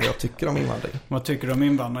fråga mig vad jag tycker om invandring. Vad tycker du om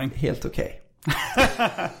invandring? Helt okej.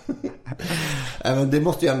 Men det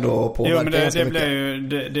måste ju ändå påverka. Jo, men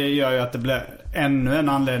det gör ju att det blir ännu en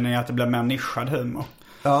anledning att det blir mer nischad humor.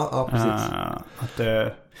 Ja, precis.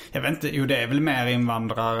 Jag vet inte, det är väl mer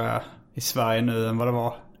invandrare i Sverige nu än vad det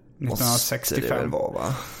var 1965. Det väl var,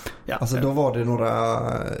 va? Ja, alltså då var det några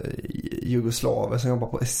jugoslaver som jobbar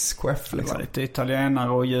på SKF liksom. Det var lite italienare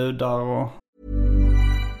och judar och...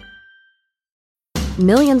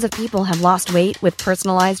 Millions of people have lost weight with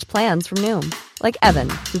personalized plans from Noom. Like Evan,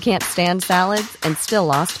 who can't stand salads and still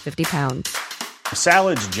lost 50 pounds.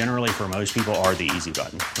 Salads generally for most people are the easy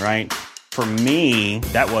button, right? For me,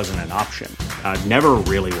 that wasn't an option. I never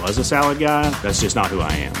really was a salad guy. That's just not who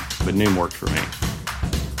I am. But Noom worked for me.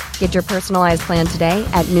 Get your personalized plan today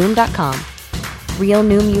at Noom.com. Real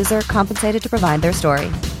Noom user compensated to provide their story.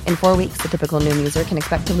 In 4 weeks, the typical Noom user can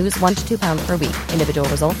expect to lose 1 to 2 pounds per week. Individual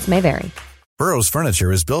results may vary. Burrow's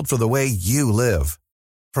furniture is built for the way you live.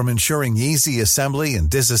 From ensuring easy assembly and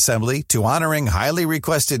disassembly to honoring highly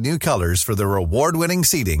requested new colors for their award-winning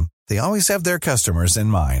seating, they always have their customers in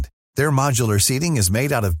mind. Their modular seating is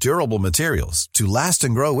made out of durable materials to last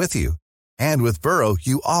and grow with you. And with Burrow,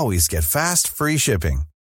 you always get fast, free shipping.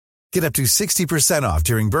 Get up to 60% off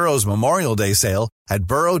during Burrow's Memorial Day sale at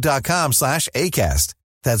burrow.com/ACAST.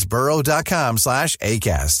 That's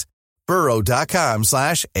burrow.com/ACAST.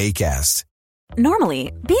 burrow.com/ACAST.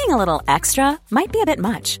 Normally, being a little extra might be a bit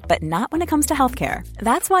much, but not when it comes to healthcare.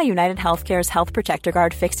 That's why United Healthcare's Health Protector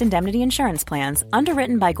Guard fixed indemnity insurance plans,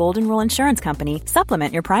 underwritten by Golden Rule Insurance Company,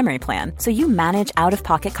 supplement your primary plan so you manage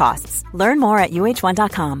out-of-pocket costs. Learn more at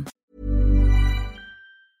uh1.com.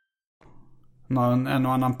 En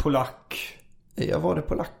och annan polack. Jag var det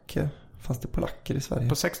polack. Fanns det polacker i Sverige?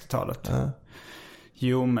 På 60-talet? Ja.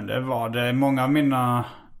 Jo, men det var det. Många av mina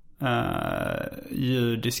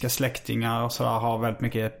judiska släktingar och så har väldigt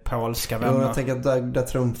mycket polska vänner. Jo, jag tänker att där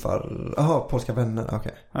trumfar... Jaha, polska vänner,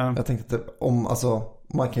 okej. Jag tänkte att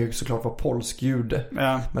man kan ju såklart vara polsk jude.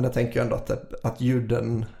 Ja. Men jag tänker ju ändå att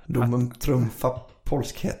judendomen trumfar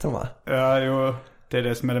polskheten, va? Ja, jo. Det är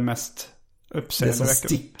det som är det mest uppseendeväckande. Det som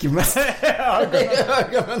sticker mest.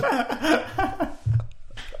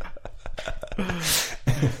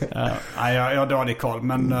 Jag har dålig koll,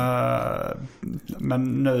 men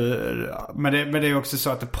det är också så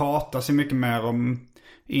att det pratas ju mycket mer om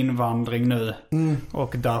invandring nu.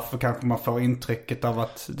 Och därför kanske man får intrycket av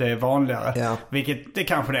att det är vanligare. Ja. Vilket det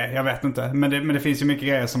kanske det är, jag vet inte. Men det finns ju mycket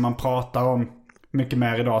grejer som man pratar om mycket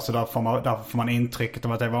mer idag, så därför får man intrycket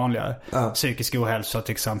av att det är vanligare. Psykisk ohälsa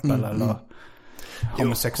till exempel, eller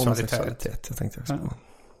homosexualitet. Jag tänkte också på.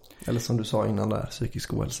 Eller som du sa innan där,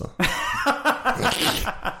 psykisk ohälsa.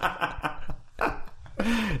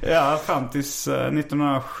 Ja, fram tills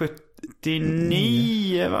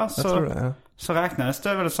 1979 va? Jag tror det, ja. Så räknades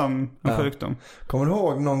det väl som en sjukdom. Kommer du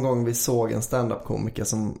ihåg någon gång vi såg en stand-up-komiker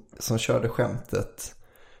som körde skämtet,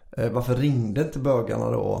 varför ringde inte bögarna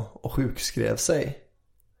då och sjukskrev sig?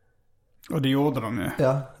 Och det gjorde de ju.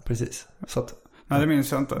 Ja, precis. Så att, nej, det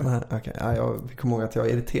minns jag inte. Nej, okej. Ja, jag kommer ihåg att jag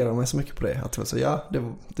irriterade mig så mycket på det. Att det var så,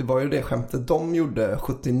 det var ju det skämtet de gjorde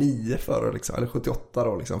 79 eller 78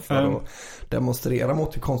 då liksom, för att demonstrera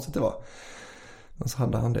mot hur konstigt det var. Och så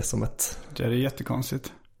hade han det som ett... Det är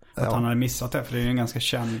jättekonstigt. Att han hade missat det, för det är ju en ganska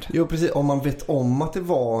känd... Jo, precis. Om man vet om att det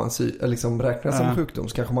var liksom räknas som sjukdom,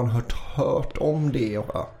 så kanske man hört om det.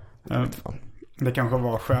 Och, det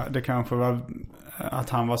kanske var att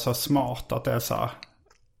han var så smart att det är så här,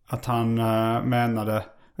 att han menade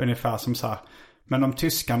ungefär som så här: men om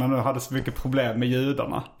tyskarna nu hade så mycket problem med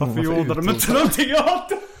judarna, varför gjorde de inte någonting åt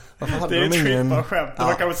det? Det är ett skitbra skämt. Det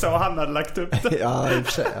var kanske så han hade lagt upp det. Ja, i och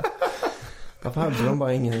för sig. Varför hade de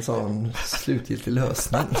bara ingen sån slutgiltig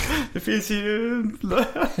lösning? Det finns ju...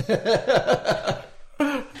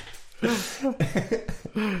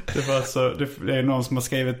 Det var så... Det är någon som har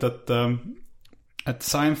skrivit ett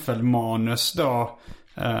Seinfeld-manus då,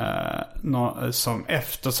 som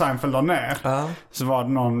efter Seinfeld la ner, så var det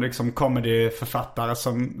någon liksom comedyförfattare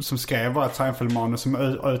som skrev ett Seinfeld-manus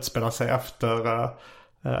som utspelar sig efter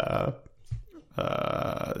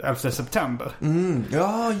 11 september.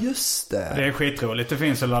 Ja, just det. Det är skitroligt. Det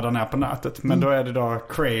finns att ladda ner på nätet. Men då är det då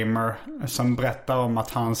Kramer som berättar om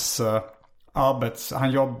att han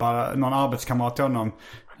jobbar, någon arbetskamrat till honom,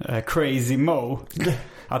 Crazy Mo,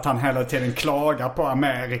 att han hela tiden klagar på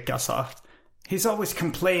Amerika, så he's always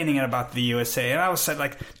complaining about the USA. And I was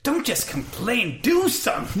like, don't just complain, do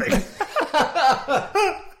something.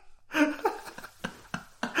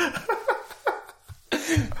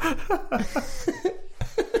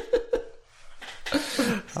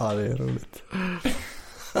 Ja, det är roligt.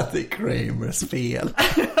 Det är Kramers fel.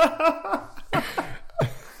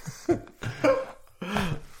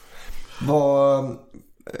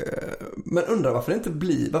 Men undrar varför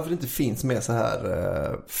det inte finns med så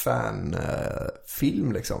här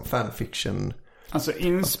fanfilm liksom, fanfiction. Alltså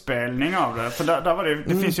inspelning av det. För där var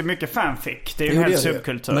det finns ju mycket fanfic. Det är ju en hel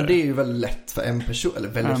subkultur. Men det är ju väldigt lätt för en person. Eller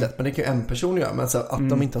väldigt lätt, men det kan ju en person göra. Men så att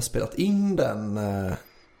de inte har spelat in den...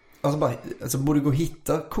 Alltså borde gå och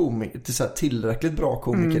hitta komiker till så här tillräckligt bra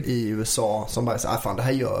komiker i USA som bara säger, fan det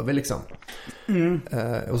här gör vi liksom.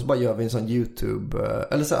 Och så bara gör vi en sån YouTube,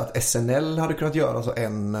 eller så här att SNL hade kunnat göra så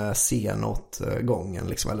en scen åt gången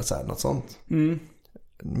liksom, eller så här, något sånt.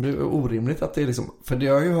 Det är orimligt att det är liksom, för det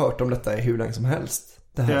har jag ju hört om detta i hur länge som helst,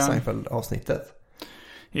 det här Seinfeld-avsnittet.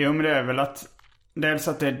 Jo, men det är väl att dels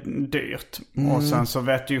att det är dyrt, och sen så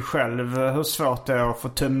vet du ju själv hur svårt det är att få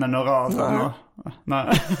tummen ur röven.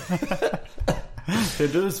 Nej. Det är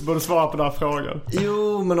du som borde svara på den här frågan.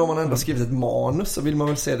 Jo, men om man ändå skrivit ett manus så vill man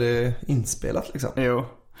väl se det inspelat liksom. Jo.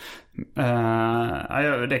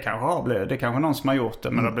 Det kanske har blivit. Det kanske någon som har gjort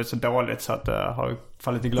det, men det har blivit så dåligt så att det har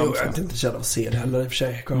fallit i glömska. Jag är inte känner att se det heller i och för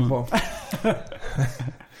sig. Kom på.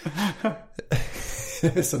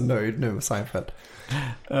 Jag är så nöjd nu med Seinfeld.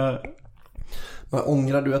 Men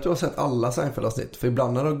ångrar du att du har sett alla Seinfeld-avsnitt? För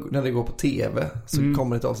ibland när det går på tv så kommer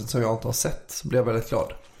det ett avsnitt som jag inte har sett, så blir jag väldigt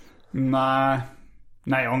glad. Nej,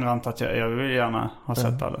 jag ångrar inte att jag vill gärna ha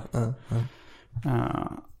sett alla.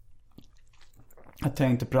 Jag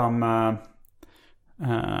tänkte på dem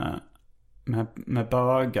med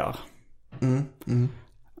bögar.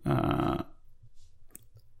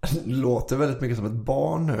 Låter väldigt mycket som ett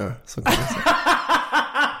barn nu. Så kan jag säga.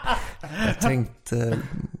 Jag tänkte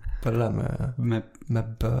på det där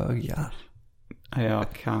med bögar. Jag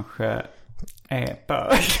kanske är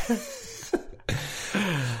bög.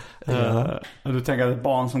 Du tänker att ett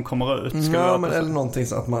barn som kommer ut ska ja, men eller någonting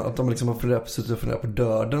så att de liksom har funderat på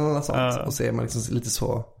döden eller något sånt. Och så är man liksom lite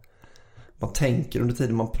så, man tänker under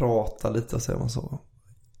tiden man pratar lite och så är man så,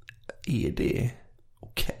 är det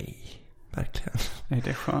okej? Verkligen. Är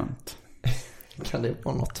det skönt? Kan det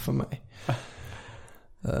vara något för mig?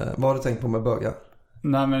 Vad har du tänkt på med bögar?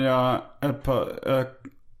 Nej, men jag är på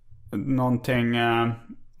någonting.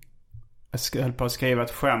 Jag höll på att skriva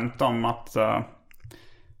ett skämt om att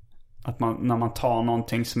man, när man tar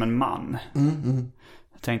någonting som en man.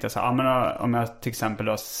 Jag tänkte så här, men om jag till exempel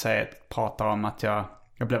då pratar om att jag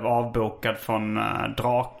blev avbokad från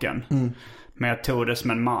Draken. Men jag tog det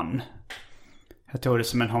som en man. Jag tog det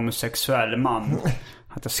som en homosexuell man.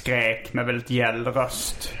 Att jag skrek med väldigt gäll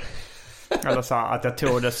röst. Eller så att jag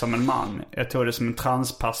tog det som en man. Jag tog det som en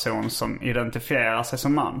transperson som identifierar sig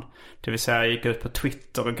som man. Det vill säga jag gick ut på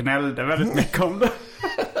Twitter och gnällde väldigt mycket om det.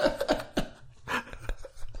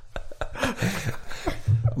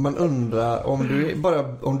 Man undrar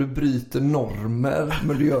om du bryter normer,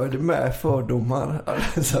 men du gör det med fördomar.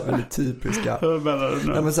 Så här väldigt typiska. Hur menar du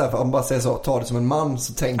nu? Nej, men så här, om man bara säger så, ta det som en man,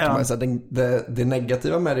 så tänker man så här, det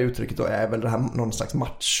negativa med det uttrycket då är väl det här, någon slags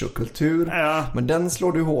machokultur. Men den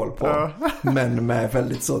slår du hål på. Men med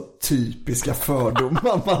väldigt så typiska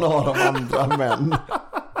fördomar man har om andra män.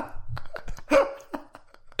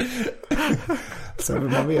 Så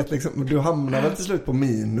man vet liksom, du hamnar väl till slut på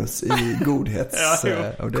minus i godhets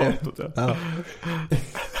och det. Kontot, ja.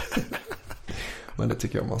 Men det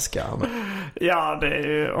tycker jag man ska. Ja, det är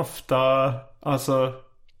ju ofta, alltså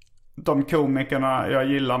de komikerna jag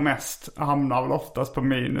gillar mest hamnar väl oftast på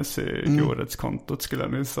minus i godhetskontot, skulle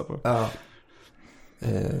jag nyssa på. Ja.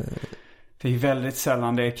 Det är väldigt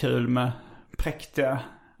sällan det är kul med präktiga,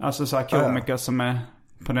 alltså så här komiker som är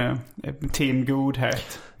på det team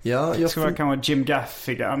godhet. Ja, det ska vara kanske Jim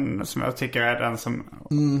Gaffigan, som jag tycker är den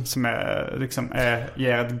som är, liksom,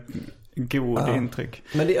 ger ett god intryck.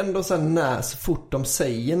 Men det är ändå så här, så fort de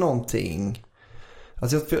säger någonting,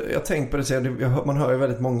 alltså jag tänker på det så man hör ju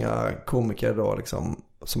väldigt många komiker idag liksom,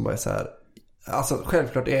 som bara är så här, alltså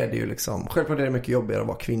självklart är det mycket jobbigare att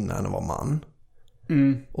vara kvinna än att vara man.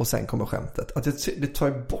 Och sen kommer skämtet. Att det tar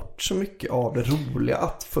ju bort så mycket av det roliga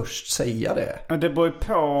att först säga det. Det beror ju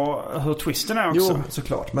på hur twisten är också. Jo,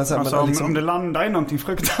 såklart. Men sen, alltså, liksom, om det landar i någonting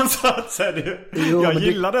fruktansvärt så är det ju... Jag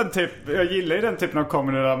gillar ju den typen av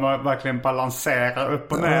comedy där man verkligen balanserar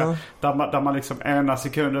upp och ner. Där man liksom ena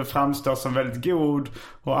sekunden framstår som väldigt god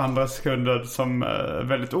och andra sekunden som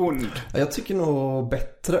väldigt ond. Jag tycker nog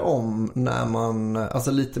bättre om när man...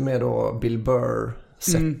 Alltså lite mer då Bill Burr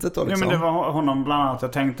sättet då, liksom. Ja, men det var honom bland annat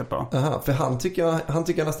jag tänkte på. Aha, för han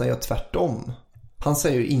tycker jag nästan gör tvärtom. Han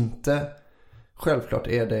säger ju inte, självklart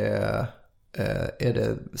är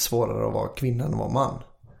det svårare att vara kvinna än att vara man.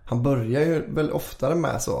 Han börjar ju väl oftare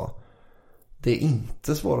med så, det är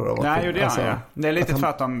inte svårare att vara kvinna. Nej, alltså, det är lite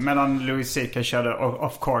tvärtom. Medan Louis C.K. körde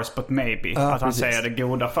of course but maybe. Att han säger det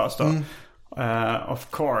goda först då. Of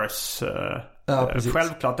course.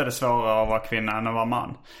 Självklart är det svårare att vara kvinna än att vara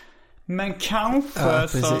man. Men kanske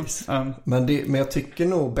men jag tycker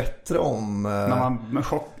nog bättre om när man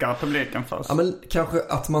chockar publiken först. Ja, men kanske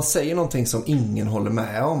att man säger någonting som ingen håller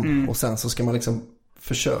med om och sen så ska man liksom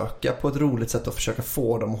försöka på ett roligt sätt och försöka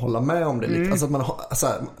få dem att hålla med om det lite. Alltså att man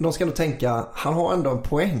de ska nog tänka, han har ändå en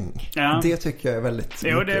poäng. Ja. Det tycker jag är väldigt det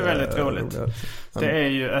är väldigt roligt. Det är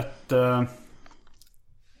ju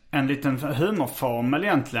en liten humorformel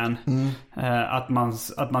egentligen. Att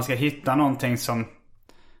man ska hitta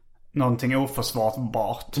någonting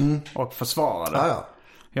oförsvarbart och försvara det. Ja.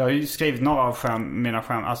 Jag har ju skrivit några av mina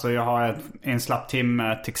skämt. Alltså jag har en slapp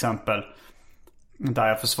timme till exempel där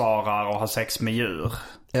jag försvarar och har sex med djur.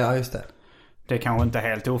 Ja, just det. Det är kanske inte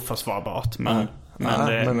helt oförsvarbart, men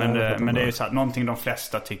det är ju så här, någonting de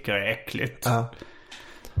flesta tycker är äckligt. Ja.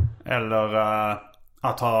 Eller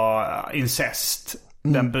att ha incest.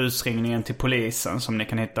 Den busringningen till polisen som ni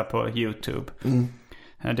kan hitta på YouTube.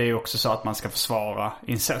 Det är ju också så att man ska försvara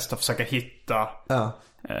incest och försöka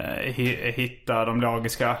hitta de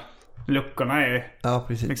logiska luckorna i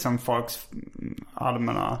liksom folks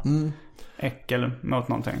allmänna äckel mot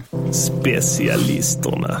någonting.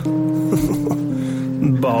 Specialisterna.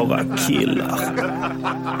 Bara killar.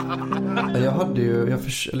 Jag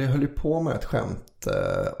höll ju på med ett skämt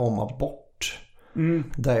om abort.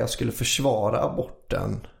 Där jag skulle försvara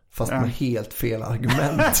aborten fast med helt fel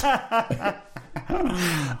argument.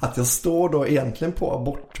 Att jag står då egentligen på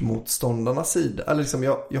abortmotståndarnas sida. Eller liksom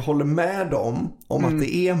jag håller med dem om att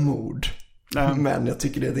det är mord. Men jag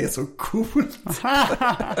tycker det är så coolt.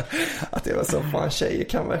 Att det var så, fan, tjejer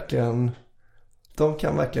kan verkligen De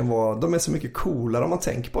kan verkligen vara, de är så mycket coolare om man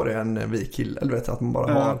tänker på det än vi killar, eller vet att man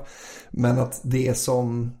bara har. Men att det är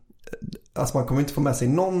som, alltså man kommer inte få med sig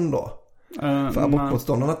någon då. För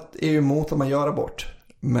abortmotståndarna är ju emot att man gör abort.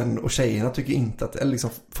 Och tjejerna tycker inte att, eller liksom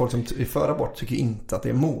folk som är för abort tycker inte att det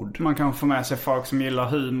är mord. Man kan få med sig folk som gillar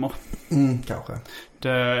humor. Kanske.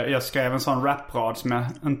 Jag skrev en sån raprad som jag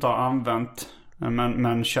inte har använt.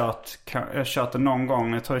 Men jag kört det någon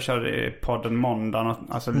gång. Jag tror jag körde i podden måndag.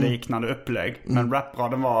 Alltså liknande upplägg. Men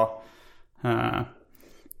rapraden var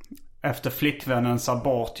efter flickvännens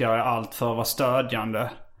abort gör jag allt för att vara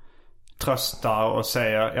stödjande. Tröstar och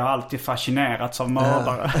säger jag har alltid fascinerats av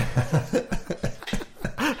mördare.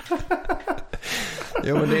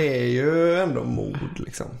 Jo, men det är ju ändå mord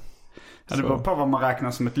liksom. Ja, det beror på vad man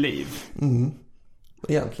räknar som ett liv.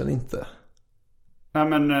 Egentligen inte. Nej,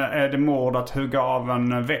 men är det mord att hugga av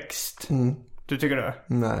en växt? Du tycker det?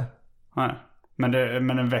 Nej.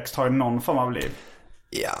 Men en växt har ju någon form av liv.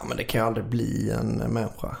 Ja, men det kan ju aldrig bli en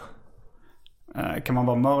människa. Kan man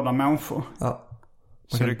bara mörda människor? Ja.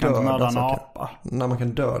 Så du kan inte mörda en apa? Nej, man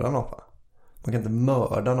kan döda en apa. Man kan inte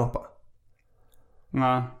mörda en apa.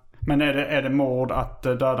 Nej. Men är det mord att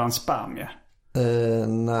döda en spermie?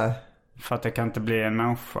 Nej. För att det kan inte bli en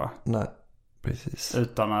människa? Nej, precis.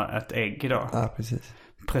 Utan ett ägg då? Ja, precis.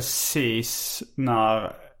 Precis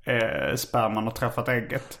när sperman har träffat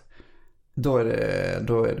ägget? Då är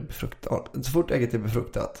det befruktat. Så fort ägget är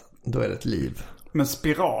befruktat, då är det ett liv. Men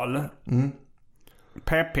spiral?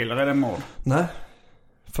 P-piller, är det mord? Nej,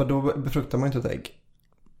 för då befruktar man inte ett ägg.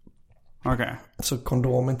 Okej. Så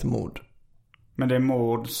kondom är inte mord. Men det är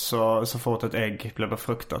mord så fort ett ägg blir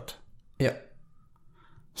befruktat? Ja.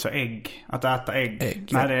 Så att äta ägg.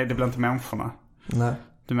 Nej, det blir inte människorna. Nej.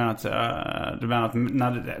 Du menar att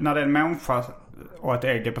när det är en människa och ett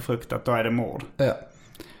ägg är befruktat, då är det mord? Ja.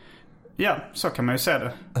 Ja, så kan man ju se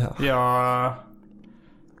det. Ja.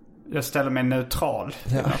 Jag ställer mig neutral.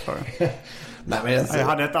 Ja. Nej, men jag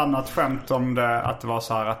hade ett annat skämt om det, att det var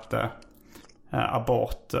så här att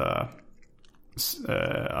abort,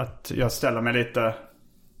 att jag ställer mig lite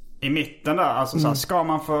i mitten där. Alltså så här, ska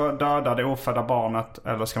man få döda det ofödda barnet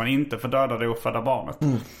eller ska man inte få döda det ofödda barnet?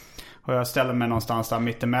 Och jag ställer mig någonstans där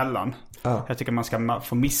mittemellan. Jag tycker man ska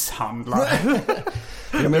få misshandla.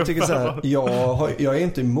 Ja, men jag tycker så här, jag är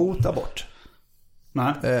inte emot abort.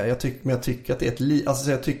 Nej. Jag tycker att det är ett liv.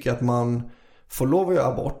 Alltså jag tycker att man får lov att göra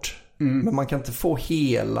abort. Men man kan inte få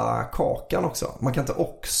hela kakan också. Man kan inte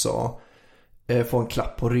också få en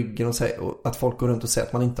klapp på ryggen och säga att folk går runt och säger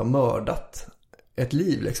att man inte har mördat ett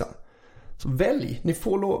liv liksom. Så välj,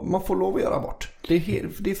 man får lov att göra abort. Det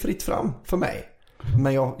är fritt fram för mig.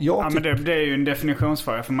 Men men det är ju en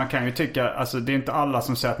definitionsfråga. För man kan ju tycka, alltså det är inte alla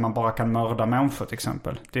som säger att man bara kan mörda människor till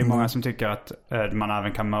exempel. Det är många som tycker att man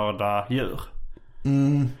även kan mörda djur.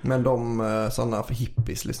 Men de sådana för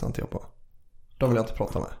hippies lyssnar inte jag på. De vill jag inte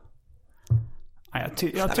prata med.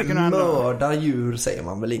 Jag tycker mörda djur säger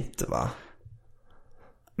man väl inte, va?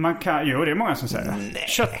 Man kan, det är många som säger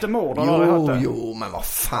köttemord. Jo, men vad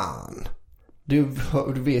fan. Du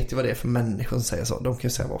vet ju vad det är för människor som säger så. De kan ju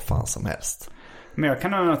säga vad fan som helst. Men jag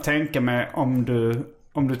kan nog tänka mig om du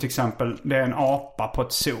till exempel, det är en apa på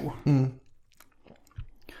ett zoo.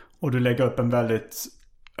 Och du lägger upp en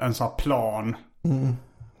sån här plan.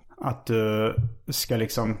 Att du ska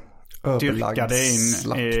liksom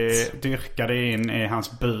dyrka dig in i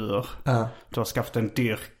hans bur. Du har skaffat en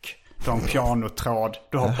dyrk. Du har en pianotråd.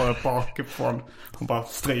 Du hoppar upp bakifrån och bara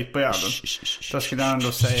stryper ihjäl den. Då skulle jag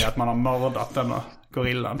ändå säga att man har mördat den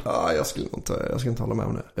gorillan. Ja, jag skulle inte hålla med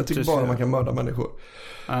om det. Jag tycker bara man kan mörda människor.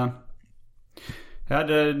 Ja,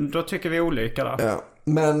 då tycker vi olika där. Ja.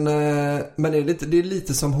 Men det är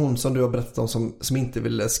lite som hon som du har berättat om som inte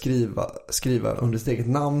ville skriva under sitt eget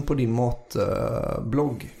namn på din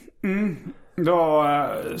matblogg. Då,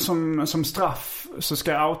 som straff så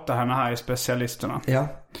ska jag outa henne här i specialisterna. Ja.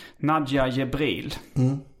 Nadja Jebril.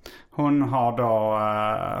 Hon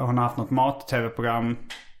har haft något mat-tv-program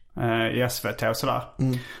i SVT och sådär.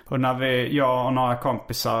 Och när jag och några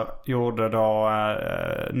kompisar gjorde då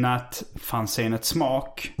nätfanzinet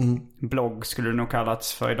Smak, blogg skulle det nog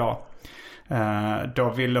kallats för idag, då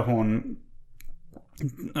ville hon,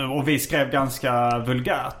 och vi skrev ganska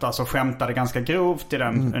vulgärt, alltså skämtade ganska grovt i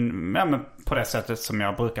den, men på det sättet som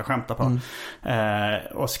jag brukar skämta på,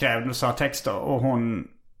 och skrev sådana texter. Och hon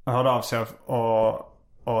hörde av sig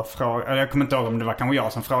och frågade, jag kommer inte ihåg om det var kanske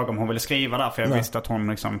jag som frågade om hon ville skriva där, för jag visste att hon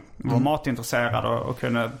liksom var matintresserad och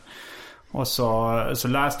kunde. Och så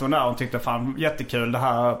läste hon där och tyckte fan jättekul det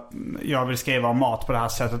här, jag vill skriva om mat på det här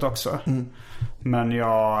sättet också. Men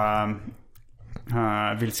jag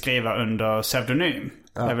vill skriva under pseudonym.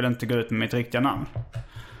 Jag vill inte gå ut med mitt riktiga namn.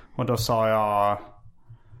 Och då sa jag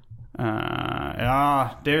ja,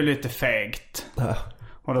 det är ju lite fegt.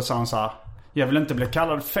 Och då sa han så här: jag vill inte bli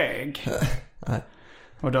kallad feg. Nej.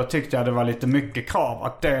 Och då tyckte jag det var lite mycket krav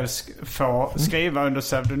att dels få skriva under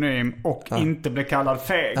pseudonym och inte bli kallad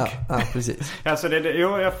feg. Ja, precis. Alltså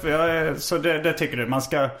så det tycker du.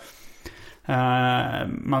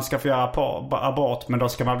 Man ska få göra abort, men då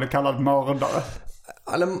ska man bli kallad mördare.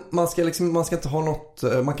 Eller man ska inte ha något,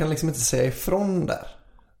 man kan liksom inte säga ifrån där.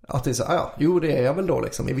 Att det är så, jo det är jag väl då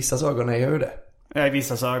liksom. I vissa ögon är jag ju det. Ja, i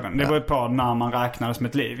vissa ögon. Det beror på när man räknar som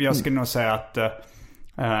ett liv. Jag skulle nog säga att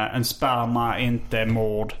en sperma inte är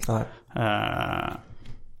mord.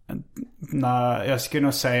 Jag skulle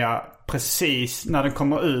nog säga precis när den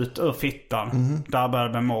kommer ut ur fittan, där börjar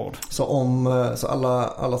det med mord. Så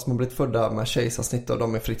alla som har blivit födda med kejsarsnitt, och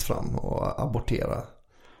de är fritt fram och abortera?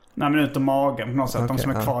 Nej, men ut ur magen på något sätt. De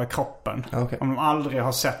som är kvar i kroppen. Om de aldrig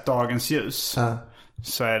har sett dagens ljus,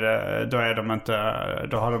 så är det,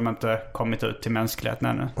 då har de inte kommit ut till mänskligheten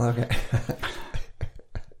ännu. Okej.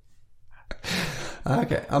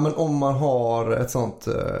 Ja, men om man har ett sånt,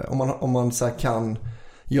 om man så här kan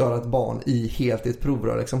göra ett barn helt i ett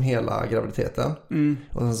provrör liksom hela graviditeten,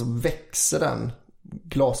 och sen så växer den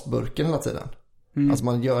glasburken hela tiden. Alltså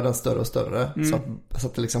man gör den större och större, så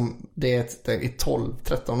att det liksom det är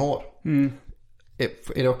 12-13 år.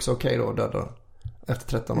 Är det också okej då att döda efter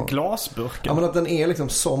 13 år? Glasburken? Ja, men att den är liksom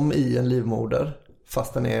som i en livmoder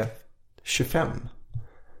fast den är 25.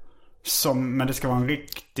 Men det ska vara en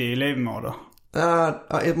riktig livmoder?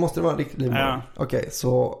 Det måste vara en riktig livmoder. Okej,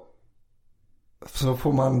 så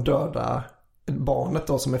får man döda barnet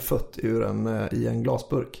då som är fött i en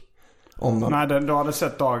glasburk? Nej, då hade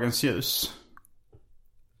sett dagens ljus.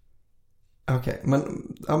 Okej,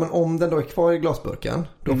 men om den då är kvar i glasburken,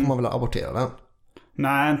 då får man väl abortera den?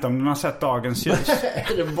 Nej, inte om den har sett dagens ljus.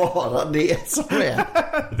 Är det bara det som är?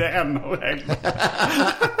 Det är en av reglerna.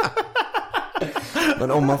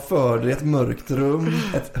 Men om man föder i ett mörkt rum,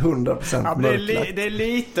 ett 100% mörklagt. Det är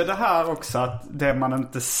lite det här också, att det man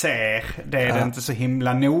inte ser, det är det inte så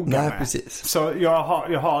himla noga med. Precis. Så jag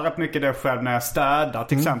har rätt mycket det själv när jag städar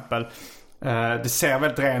till exempel. Det ser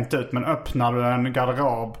väldigt rent ut, men öppnar du en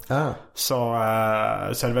garderob så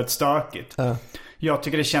är det väldigt stökigt. Jag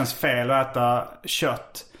tycker det känns fel att äta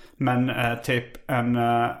kött, men typ en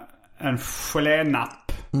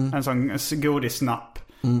gelénapp, en sån godisnapp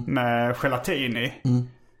med gelatin i.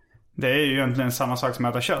 Det är ju egentligen samma sak som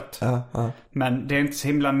att äta kött. Men det är inte så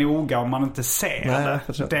himla noga om man inte ser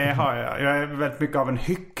det. Det har jag. Jag är väldigt mycket av en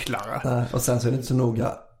hycklare. Och sen så är det inte så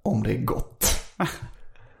noga om det är gott.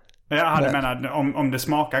 Jag hade menat, om det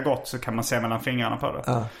smakar gott så kan man se mellan fingrarna på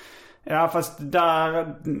det. Ja, fast det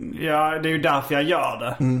är ju därför jag gör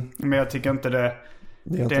det. Men jag tycker inte det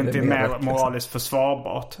är inte mer moraliskt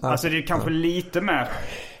försvarbart. Alltså det är kanske lite mer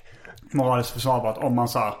moraliskt försvarbart om man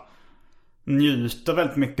så här njuter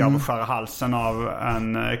väldigt mycket av att skära halsen av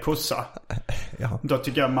en kossa. Då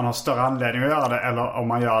tycker jag man har större anledning att göra det. Eller om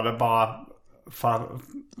man gör det bara för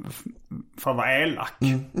att vara elak.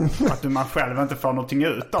 Att man själv inte får någonting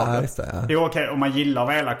ut av det. Det är okej, om man gillar att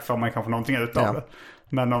vara elak får man kanske någonting ut av det.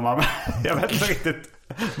 Men om man, jag vet inte riktigt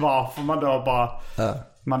varför man då bara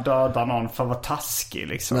man dödar någon för att vara taskig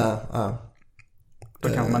liksom. Då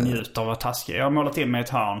kan man njuta av att vara taskig. Jag har målat in mig ett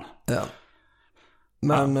hörn.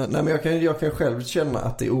 Men jag kan själv känna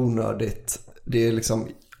att det är onödigt. Det är liksom,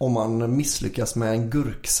 om man misslyckas med en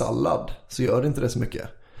gurksallad så gör det inte det så mycket.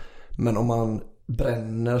 Men om man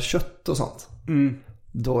bränner kött och sånt,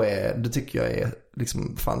 det tycker jag är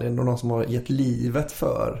liksom, fan, det är ändå någon som har gett livet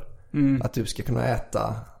för att du ska kunna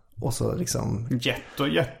äta. Och så liksom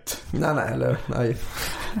Jet. Nej.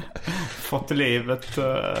 Fått livet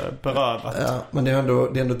berövat. Ja, men det är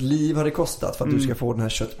ändå ett liv har det kostat för att du ska få den här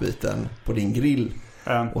köttbiten på din grill.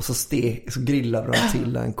 Och så grillar du den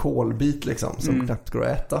till en kolbit liksom, som knappt går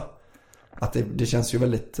att äta. Att det känns ju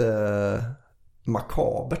väldigt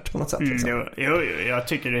makabert på något sätt liksom. Jo, jag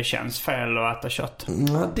tycker det känns fel att äta kött.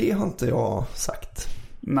 Nej, det har inte jag sagt.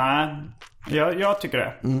 Nej, jag tycker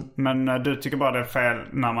det. Men du tycker bara det är fel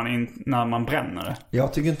när man bränner det.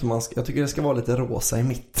 Jag tycker det ska vara lite rosa i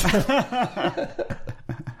mitt.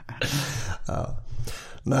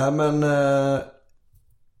 Nej, men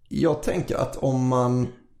jag tänker att om man,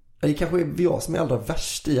 det kanske är jag som är allra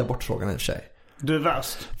värst i abortfrågan i och för sig. Du är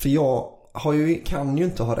värst. För jag kan ju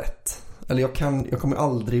inte ha rätt. Eller jag kommer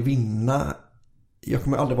aldrig vinna. Jag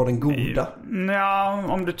kommer aldrig vara den goda. Ja,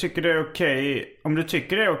 om du tycker det är okej. Om du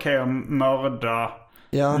tycker det är okej att mörda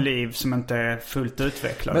liv som inte är fullt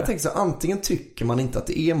utvecklade. Men jag tänker så, antingen tycker man inte att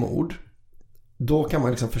det är mord. Då kan man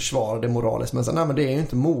liksom försvara det moraliskt. Men så, nej, men det är ju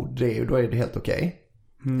inte mord. Då är det helt okej.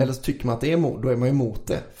 Eller så tycker man att det är mord, då är man ju emot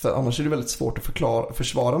det. För annars är det väldigt svårt att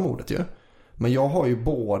försvara mordet ju. Men jag har ju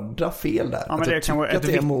båda fel där. Ja, men det är kanske ett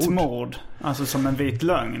vitt mord. Alltså som en vit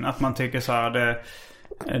lögn. Att man tycker så här,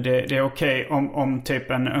 det är okej om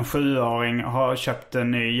typ en 7-åring har köpt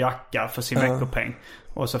en ny jacka för sin veckopeng.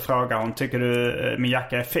 Och så frågar hon, tycker du min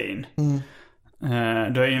jacka är fin?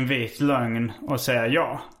 Då är ju en vit lögn och säga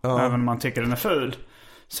ja. Även om man tycker den är ful.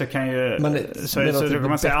 Så kan ju så kan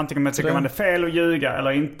man säga antingen tycker man det är fel att ljuga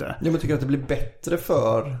eller inte. Ja, men tycker att det blir bättre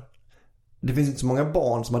för... Det finns inte så många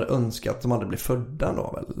barn som hade önskat att de hade blivit födda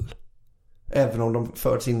då väl? Även om de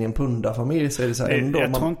föds in i en pundarfamilj så är det så här ändå...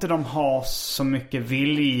 Jag tror inte de har så mycket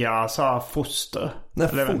vilja, så här foster. Nej,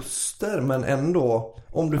 foster, men ändå.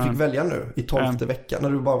 Om du fick välja nu i 12:e veckan, när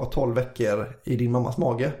du bara var 12 veckor i din mammas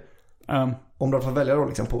mage. Om du hade fått välja då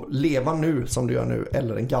liksom på leva nu som du gör nu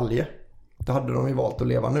eller en galge. Då hade de ju valt att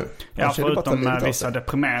leva nu. Ja, förutom vissa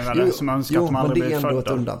deprimerade som önskar att de aldrig blir födda. Men det är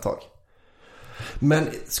ändå ett undantag. Men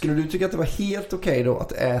skulle du tycka att det var helt okej då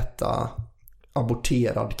att äta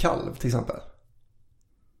aborterad kalv till exempel?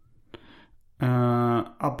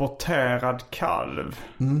 Aborterad kalv?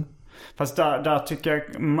 Fast där tycker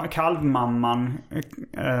jag kalvmamman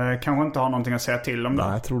kanske inte har någonting att säga till om det.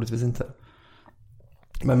 Nej, troligtvis inte.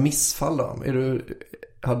 Men missfall då?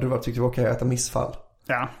 Hade du tyckt det var okej att äta missfall?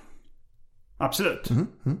 Ja, absolut.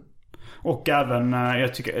 Och även,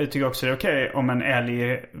 jag tycker också det är okej om en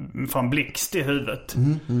älg får en blixt i huvudet.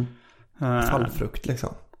 Fallfrukt liksom.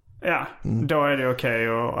 Ja, då är det okej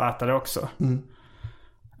att äta det också.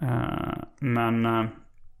 Men...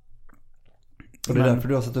 Och det är därför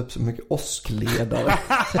du har satt upp så mycket åskledare.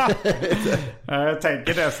 Jag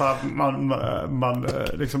tänker det så att man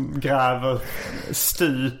liksom gräver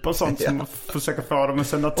stup och sånt som försöker få dem att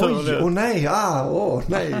se naturligt. Oj, nej,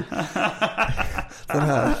 nej. Den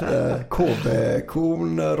här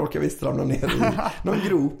KB-kon råkar vi stramna ner i någon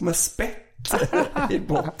grop med spett i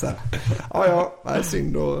botten. Ja, det är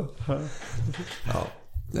synd och... Ja.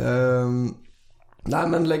 Nej,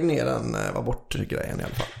 men lägg ner den abortgrejen i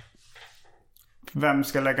alla fall. Vem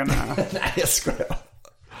ska lägga ner? Nej, jag skojar.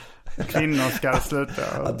 Kvinnor ska sluta.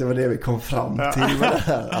 Att det var det vi kom fram till med det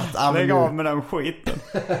här. Att lägg av med den skiten.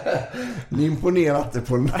 Ni imponerar inte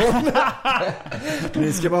på någon.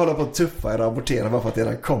 Ni ska bara hålla på att tuffa er och abortera bara för att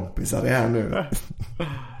era kompisar är här nu.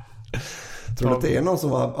 Tror du att det är någon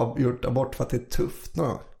som har gjort abort för att det är tufft nu?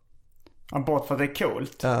 Abort för att det är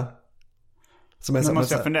coolt? Ja. Som är så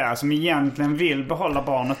måste jag fundera, som egentligen vill behålla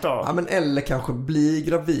barnet då. Ja, men eller kanske bli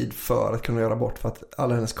gravid för att kunna göra abort för att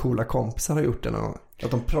alla hennes coola kompisar har gjort det någon gång.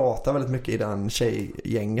 Att de pratar väldigt mycket i den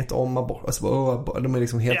tjejgänget om abort. Alltså, de är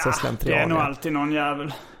liksom helt så slentrianiga. Det är nog alltid någon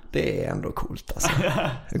jävel. Det är ändå coolt alltså.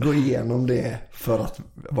 Gå igenom det för att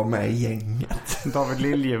vara med i gänget. David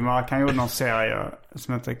Liljemark, han gjorde någon serie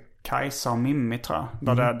som heter Kajsa och Mimmi, tror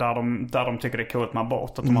jag. Där de tycker det är coolt med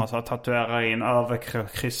abort. Att de har så här tatuerar in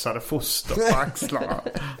överkryssade foster på axlarna.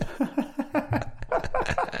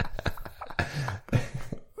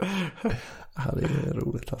 Ja, det är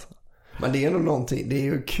roligt alltså. Men det är nog någonting, det är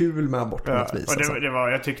ju kul med abort på något vis.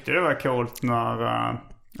 Och jag tyckte det var coolt när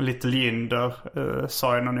Little Jinder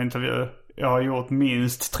sa i någon intervju: jag har gjort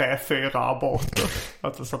minst 3-4 aborter.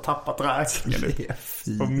 Att jag så tappat räkningen.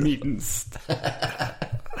 Och minst.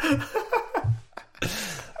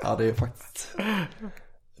 Ja, det är faktiskt...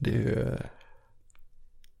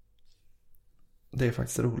 Det är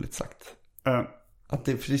faktiskt roligt sagt. Att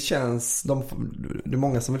det känns... Det är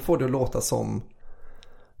många som vill få det att låta som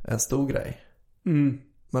en stor grej.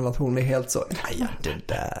 Men att hon är helt så... Nej, det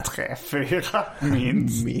där... 3-4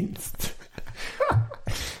 minst. Minst.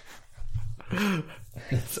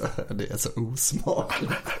 Det är så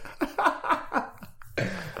osmakligt.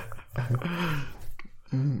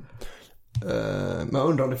 Men jag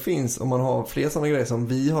undrar om det finns, om man har fler sådana grejer som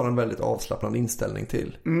vi har en väldigt avslappnad inställning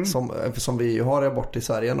till, som vi har abort i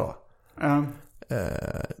Sverige då.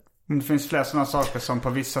 Det finns fler sådana saker som på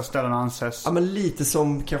vissa ställen anses. Ja, men lite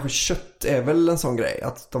som kanske kött är väl en sån grej,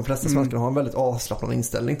 att de flesta svenskar har en väldigt avslappnad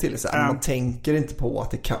inställning till det. Man tänker inte på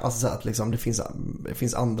att det kan, alltså så att liksom, det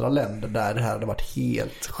finns andra länder där det här hade varit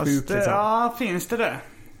helt sjukt liksom. Ja, finns det?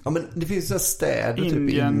 Ja, men det finns så städer typ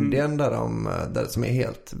i Indien där som är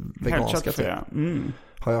helt veganska typ.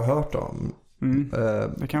 Har jag hört om.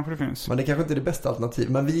 Det kanske det finns. Men det kanske inte är det bästa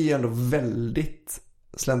alternativ. Men vi är ändå väldigt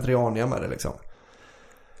slentrianiga med det liksom.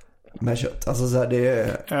 Med kött. Alltså så här, det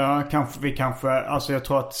är... Ja, alltså jag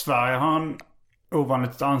tror att Sverige har en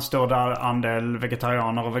ovanligt stor andel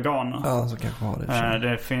vegetarianer och veganer. Ja, så kanske har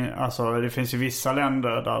det. Det finns ju vissa länder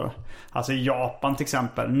där, alltså Japan till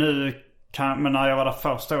exempel, men när jag var där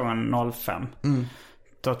första gången 05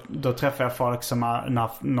 då träffade jag folk som när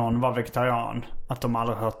någon var vegetarian, att de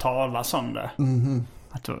aldrig hört talas om det.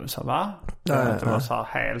 Att du sa, va? Det var så här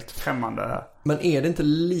helt främmande. Men är det inte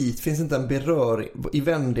finns inte en beröring i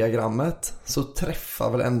Venn-diagrammet, så träffar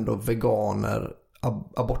väl ändå veganer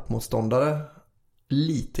abortmotståndare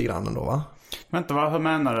lite grann ändå, va? Vänta, hur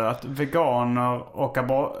menar du? Att veganer och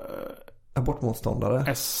abortmotståndare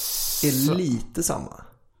är lite samma?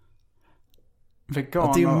 Veganer.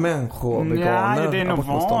 Att det är människoveganer. Nej, det är nog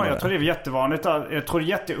vanligt. Jag tror det är jättevanligt. Jag tror det är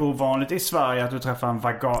jätteovanligt i Sverige att du träffar en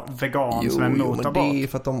vegan som är emot abort. Det är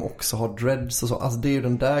för att de också har dreads och så. Alltså det är ju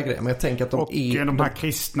den där grejen. Men jag tänker att de här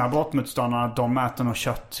kristna abortmotståndarna, de äter nog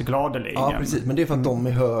kött gladeligen. Ja, precis. Men det är för att de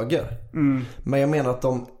är höger. Men jag menar att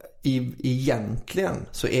de egentligen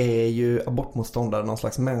så är ju abortmotståndare någon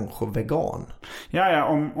slags människovegan. Ja,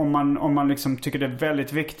 om man liksom tycker det är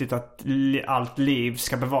väldigt viktigt att allt liv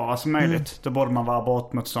ska bevaras som möjligt, då borde man vara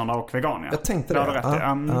abortmotståndare och vegan. Ja. Jag tänkte det.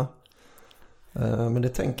 Men det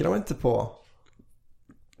tänker de inte på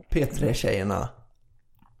P3-tjejerna.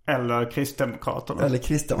 Eller Kristdemokraterna.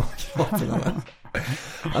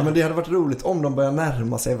 Ja, men det hade varit roligt om de börjar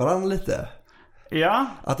närma sig varandra lite. Ja.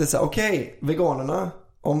 Att det är så, okej, veganerna,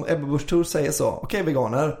 om Ebba Busch Thor säger så, okej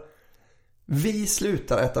veganer, vi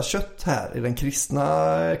slutar äta kött här i den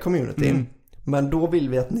kristna communityn, men då vill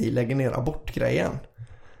vi att ni lägger ner abortgrejen.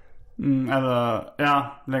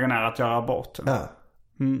 Eller, lägger ner att göra abort. Ja.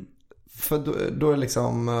 För då är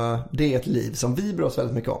liksom, det är ett liv som vi bryr oss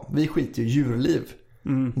väldigt mycket om. Vi skiter ju i djurliv.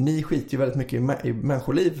 Ni skiter ju väldigt mycket i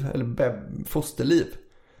människoliv, eller fosterliv.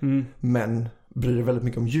 Men bryr dig väldigt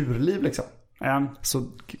mycket om djurliv liksom. Så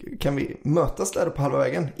kan vi mötas där på halva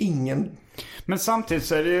vägen? Men samtidigt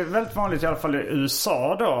så är det väldigt vanligt, i alla fall i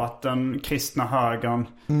USA då, att den kristna högern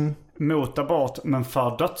mot abort men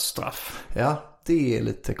för dödsstraff. Ja, det är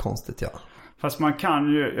lite konstigt, ja. Fast man kan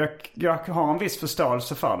ju, jag har en viss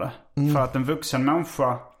förståelse för det. För att en vuxen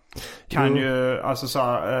människa kan ju, alltså så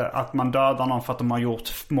att man dödar någon för att de har gjort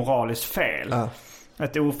moraliskt fel.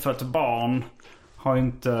 Ett ofött barn har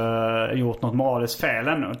inte gjort något moraliskt fel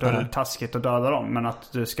ännu. Då är det taskigt att döda dem. Men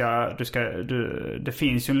att det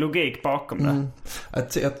finns ju en logik bakom det.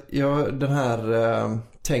 Den här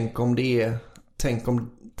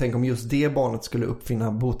tänk om just det barnet skulle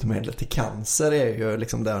uppfinna botemedlet till cancer, är ju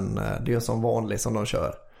liksom det är ju så vanlig som de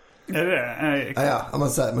kör. Är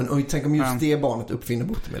det? Men tänk om just det barnet uppfinner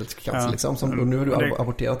botemedlet till cancer liksom, och nu har du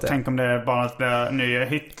aborterat det. Tänk om det barnet blir nya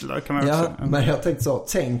Hitler, kan man också. Men jag tänkte så,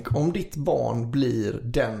 tänk om ditt barn blir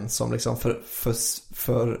den som liksom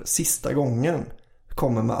för sista gången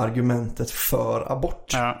kommer med argumentet för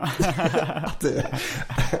abort.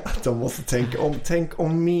 Att de måste tänka om. Tänk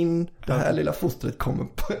om det här lilla fostret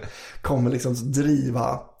kommer liksom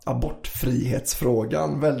driva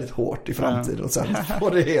abortfrihetsfrågan väldigt hårt i framtiden, och sen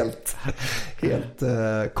får det helt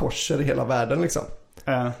korser i hela världen liksom.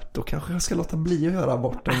 Då kanske jag ska låta bli att göra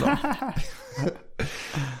aborten då.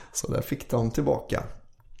 Så där fick de tillbaka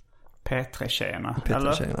P3-tjejerna.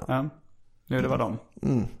 P3-tjejerna. Nu det var de.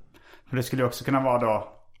 För det skulle ju också kunna vara då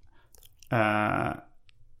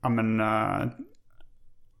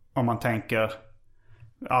om man tänker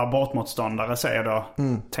abortmotståndare säger då,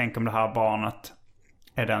 tänk om det här barnet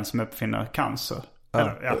är den som uppfinner cancer.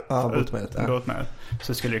 Botemedlet.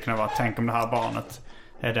 Så skulle det kunna vara, tänk om det här barnet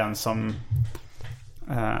är den som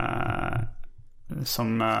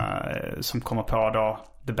kommer på då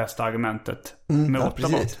det bästa argumentet mot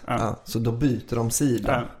abort. Så då byter de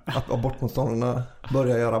sida. Att abortmotståndarna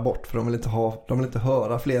börjar göra abort, för de vill inte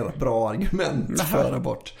höra fler bra argument för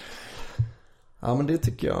abort. Ja, men det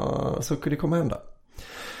tycker jag så kunde det komma hända.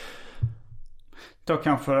 Då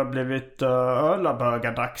kanske det har blivit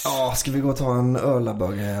ölabögar-dags. Ja, ska vi gå och ta en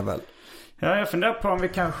ölabögar-jävel? Ja, jag funderar på om vi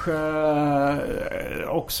kanske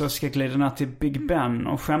också ska glida ner till Big Ben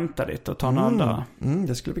och skämta lite och ta en öl där.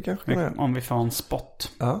 Det skulle vi kanske kunna. Om vi får en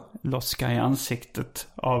spot. Loska i ansiktet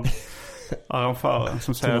av arrangören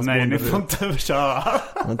som säger nej, ni får inte köra.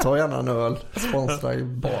 Men ta gärna en öl. Sponsra i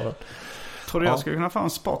baren. Tror du jag skulle kunna få en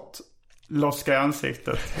spot? Loska i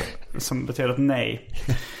ansiktet. Som betyder nej.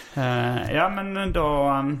 Men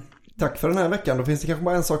då... Tack för den här veckan. Då finns det kanske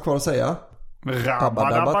bara en sak kvar att säga.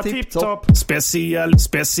 Rabba tipptopp.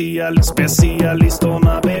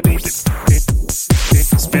 Specialistorna baby.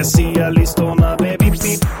 Specialistorna baby.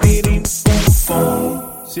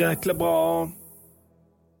 Så jäkla bra.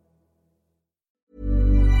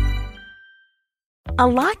 A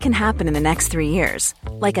lot can happen in the next 3 years.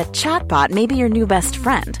 Like a chatbot may be your new best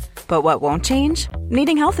friend. But what won't change?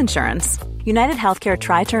 Needing health insurance. United Healthcare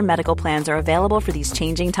Tri-Term Medical Plans are available for these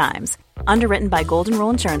changing times. Underwritten by Golden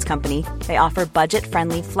Rule Insurance Company, they offer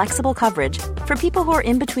budget-friendly, flexible coverage for people who are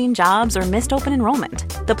in between jobs or missed open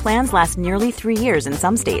enrollment. The plans last nearly 3 years in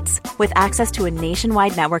some states, with access to a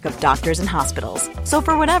nationwide network of doctors and hospitals. So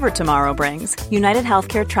for whatever tomorrow brings, United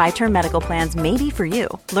Healthcare Tri-Term Medical Plans may be for you.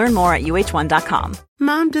 Learn more at uh1.com.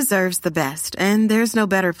 Mom deserves the best, and there's no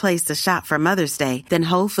better place to shop for Mother's Day than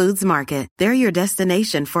Whole Foods Market. They're your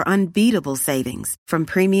destination for unbeatable savings, from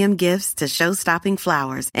premium gifts to show-stopping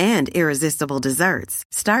flowers and irresistible desserts.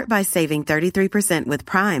 Start by saving 33% with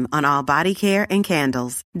Prime on all body care and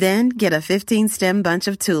candles. Then get a 15-stem bunch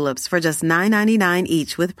of tulips for just $9.99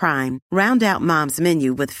 each with Prime. Round out Mom's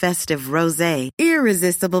menu with festive rosé,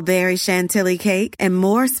 irresistible berry chantilly cake, and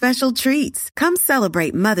more special treats. Come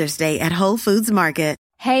celebrate Mother's Day at Whole Foods Market.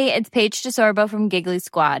 Hey, it's Paige DeSorbo from Giggly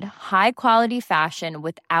Squad. High quality fashion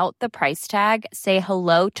without the price tag. Say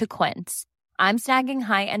hello to Quince. I'm snagging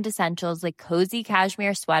high-end essentials like cozy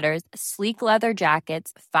cashmere sweaters, sleek leather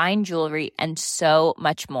jackets, fine jewelry, and so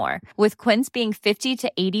much more. With Quince being 50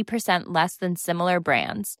 to 80% less than similar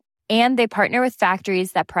brands. And they partner with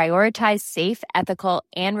factories that prioritize safe, ethical,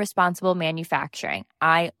 and responsible manufacturing.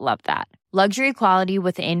 I love that. Luxury quality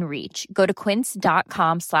within reach. Go to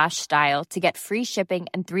quince.com/style to get free shipping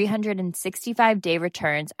and 365-day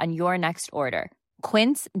returns on your next order.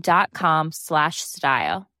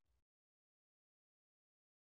 Quince.com/style.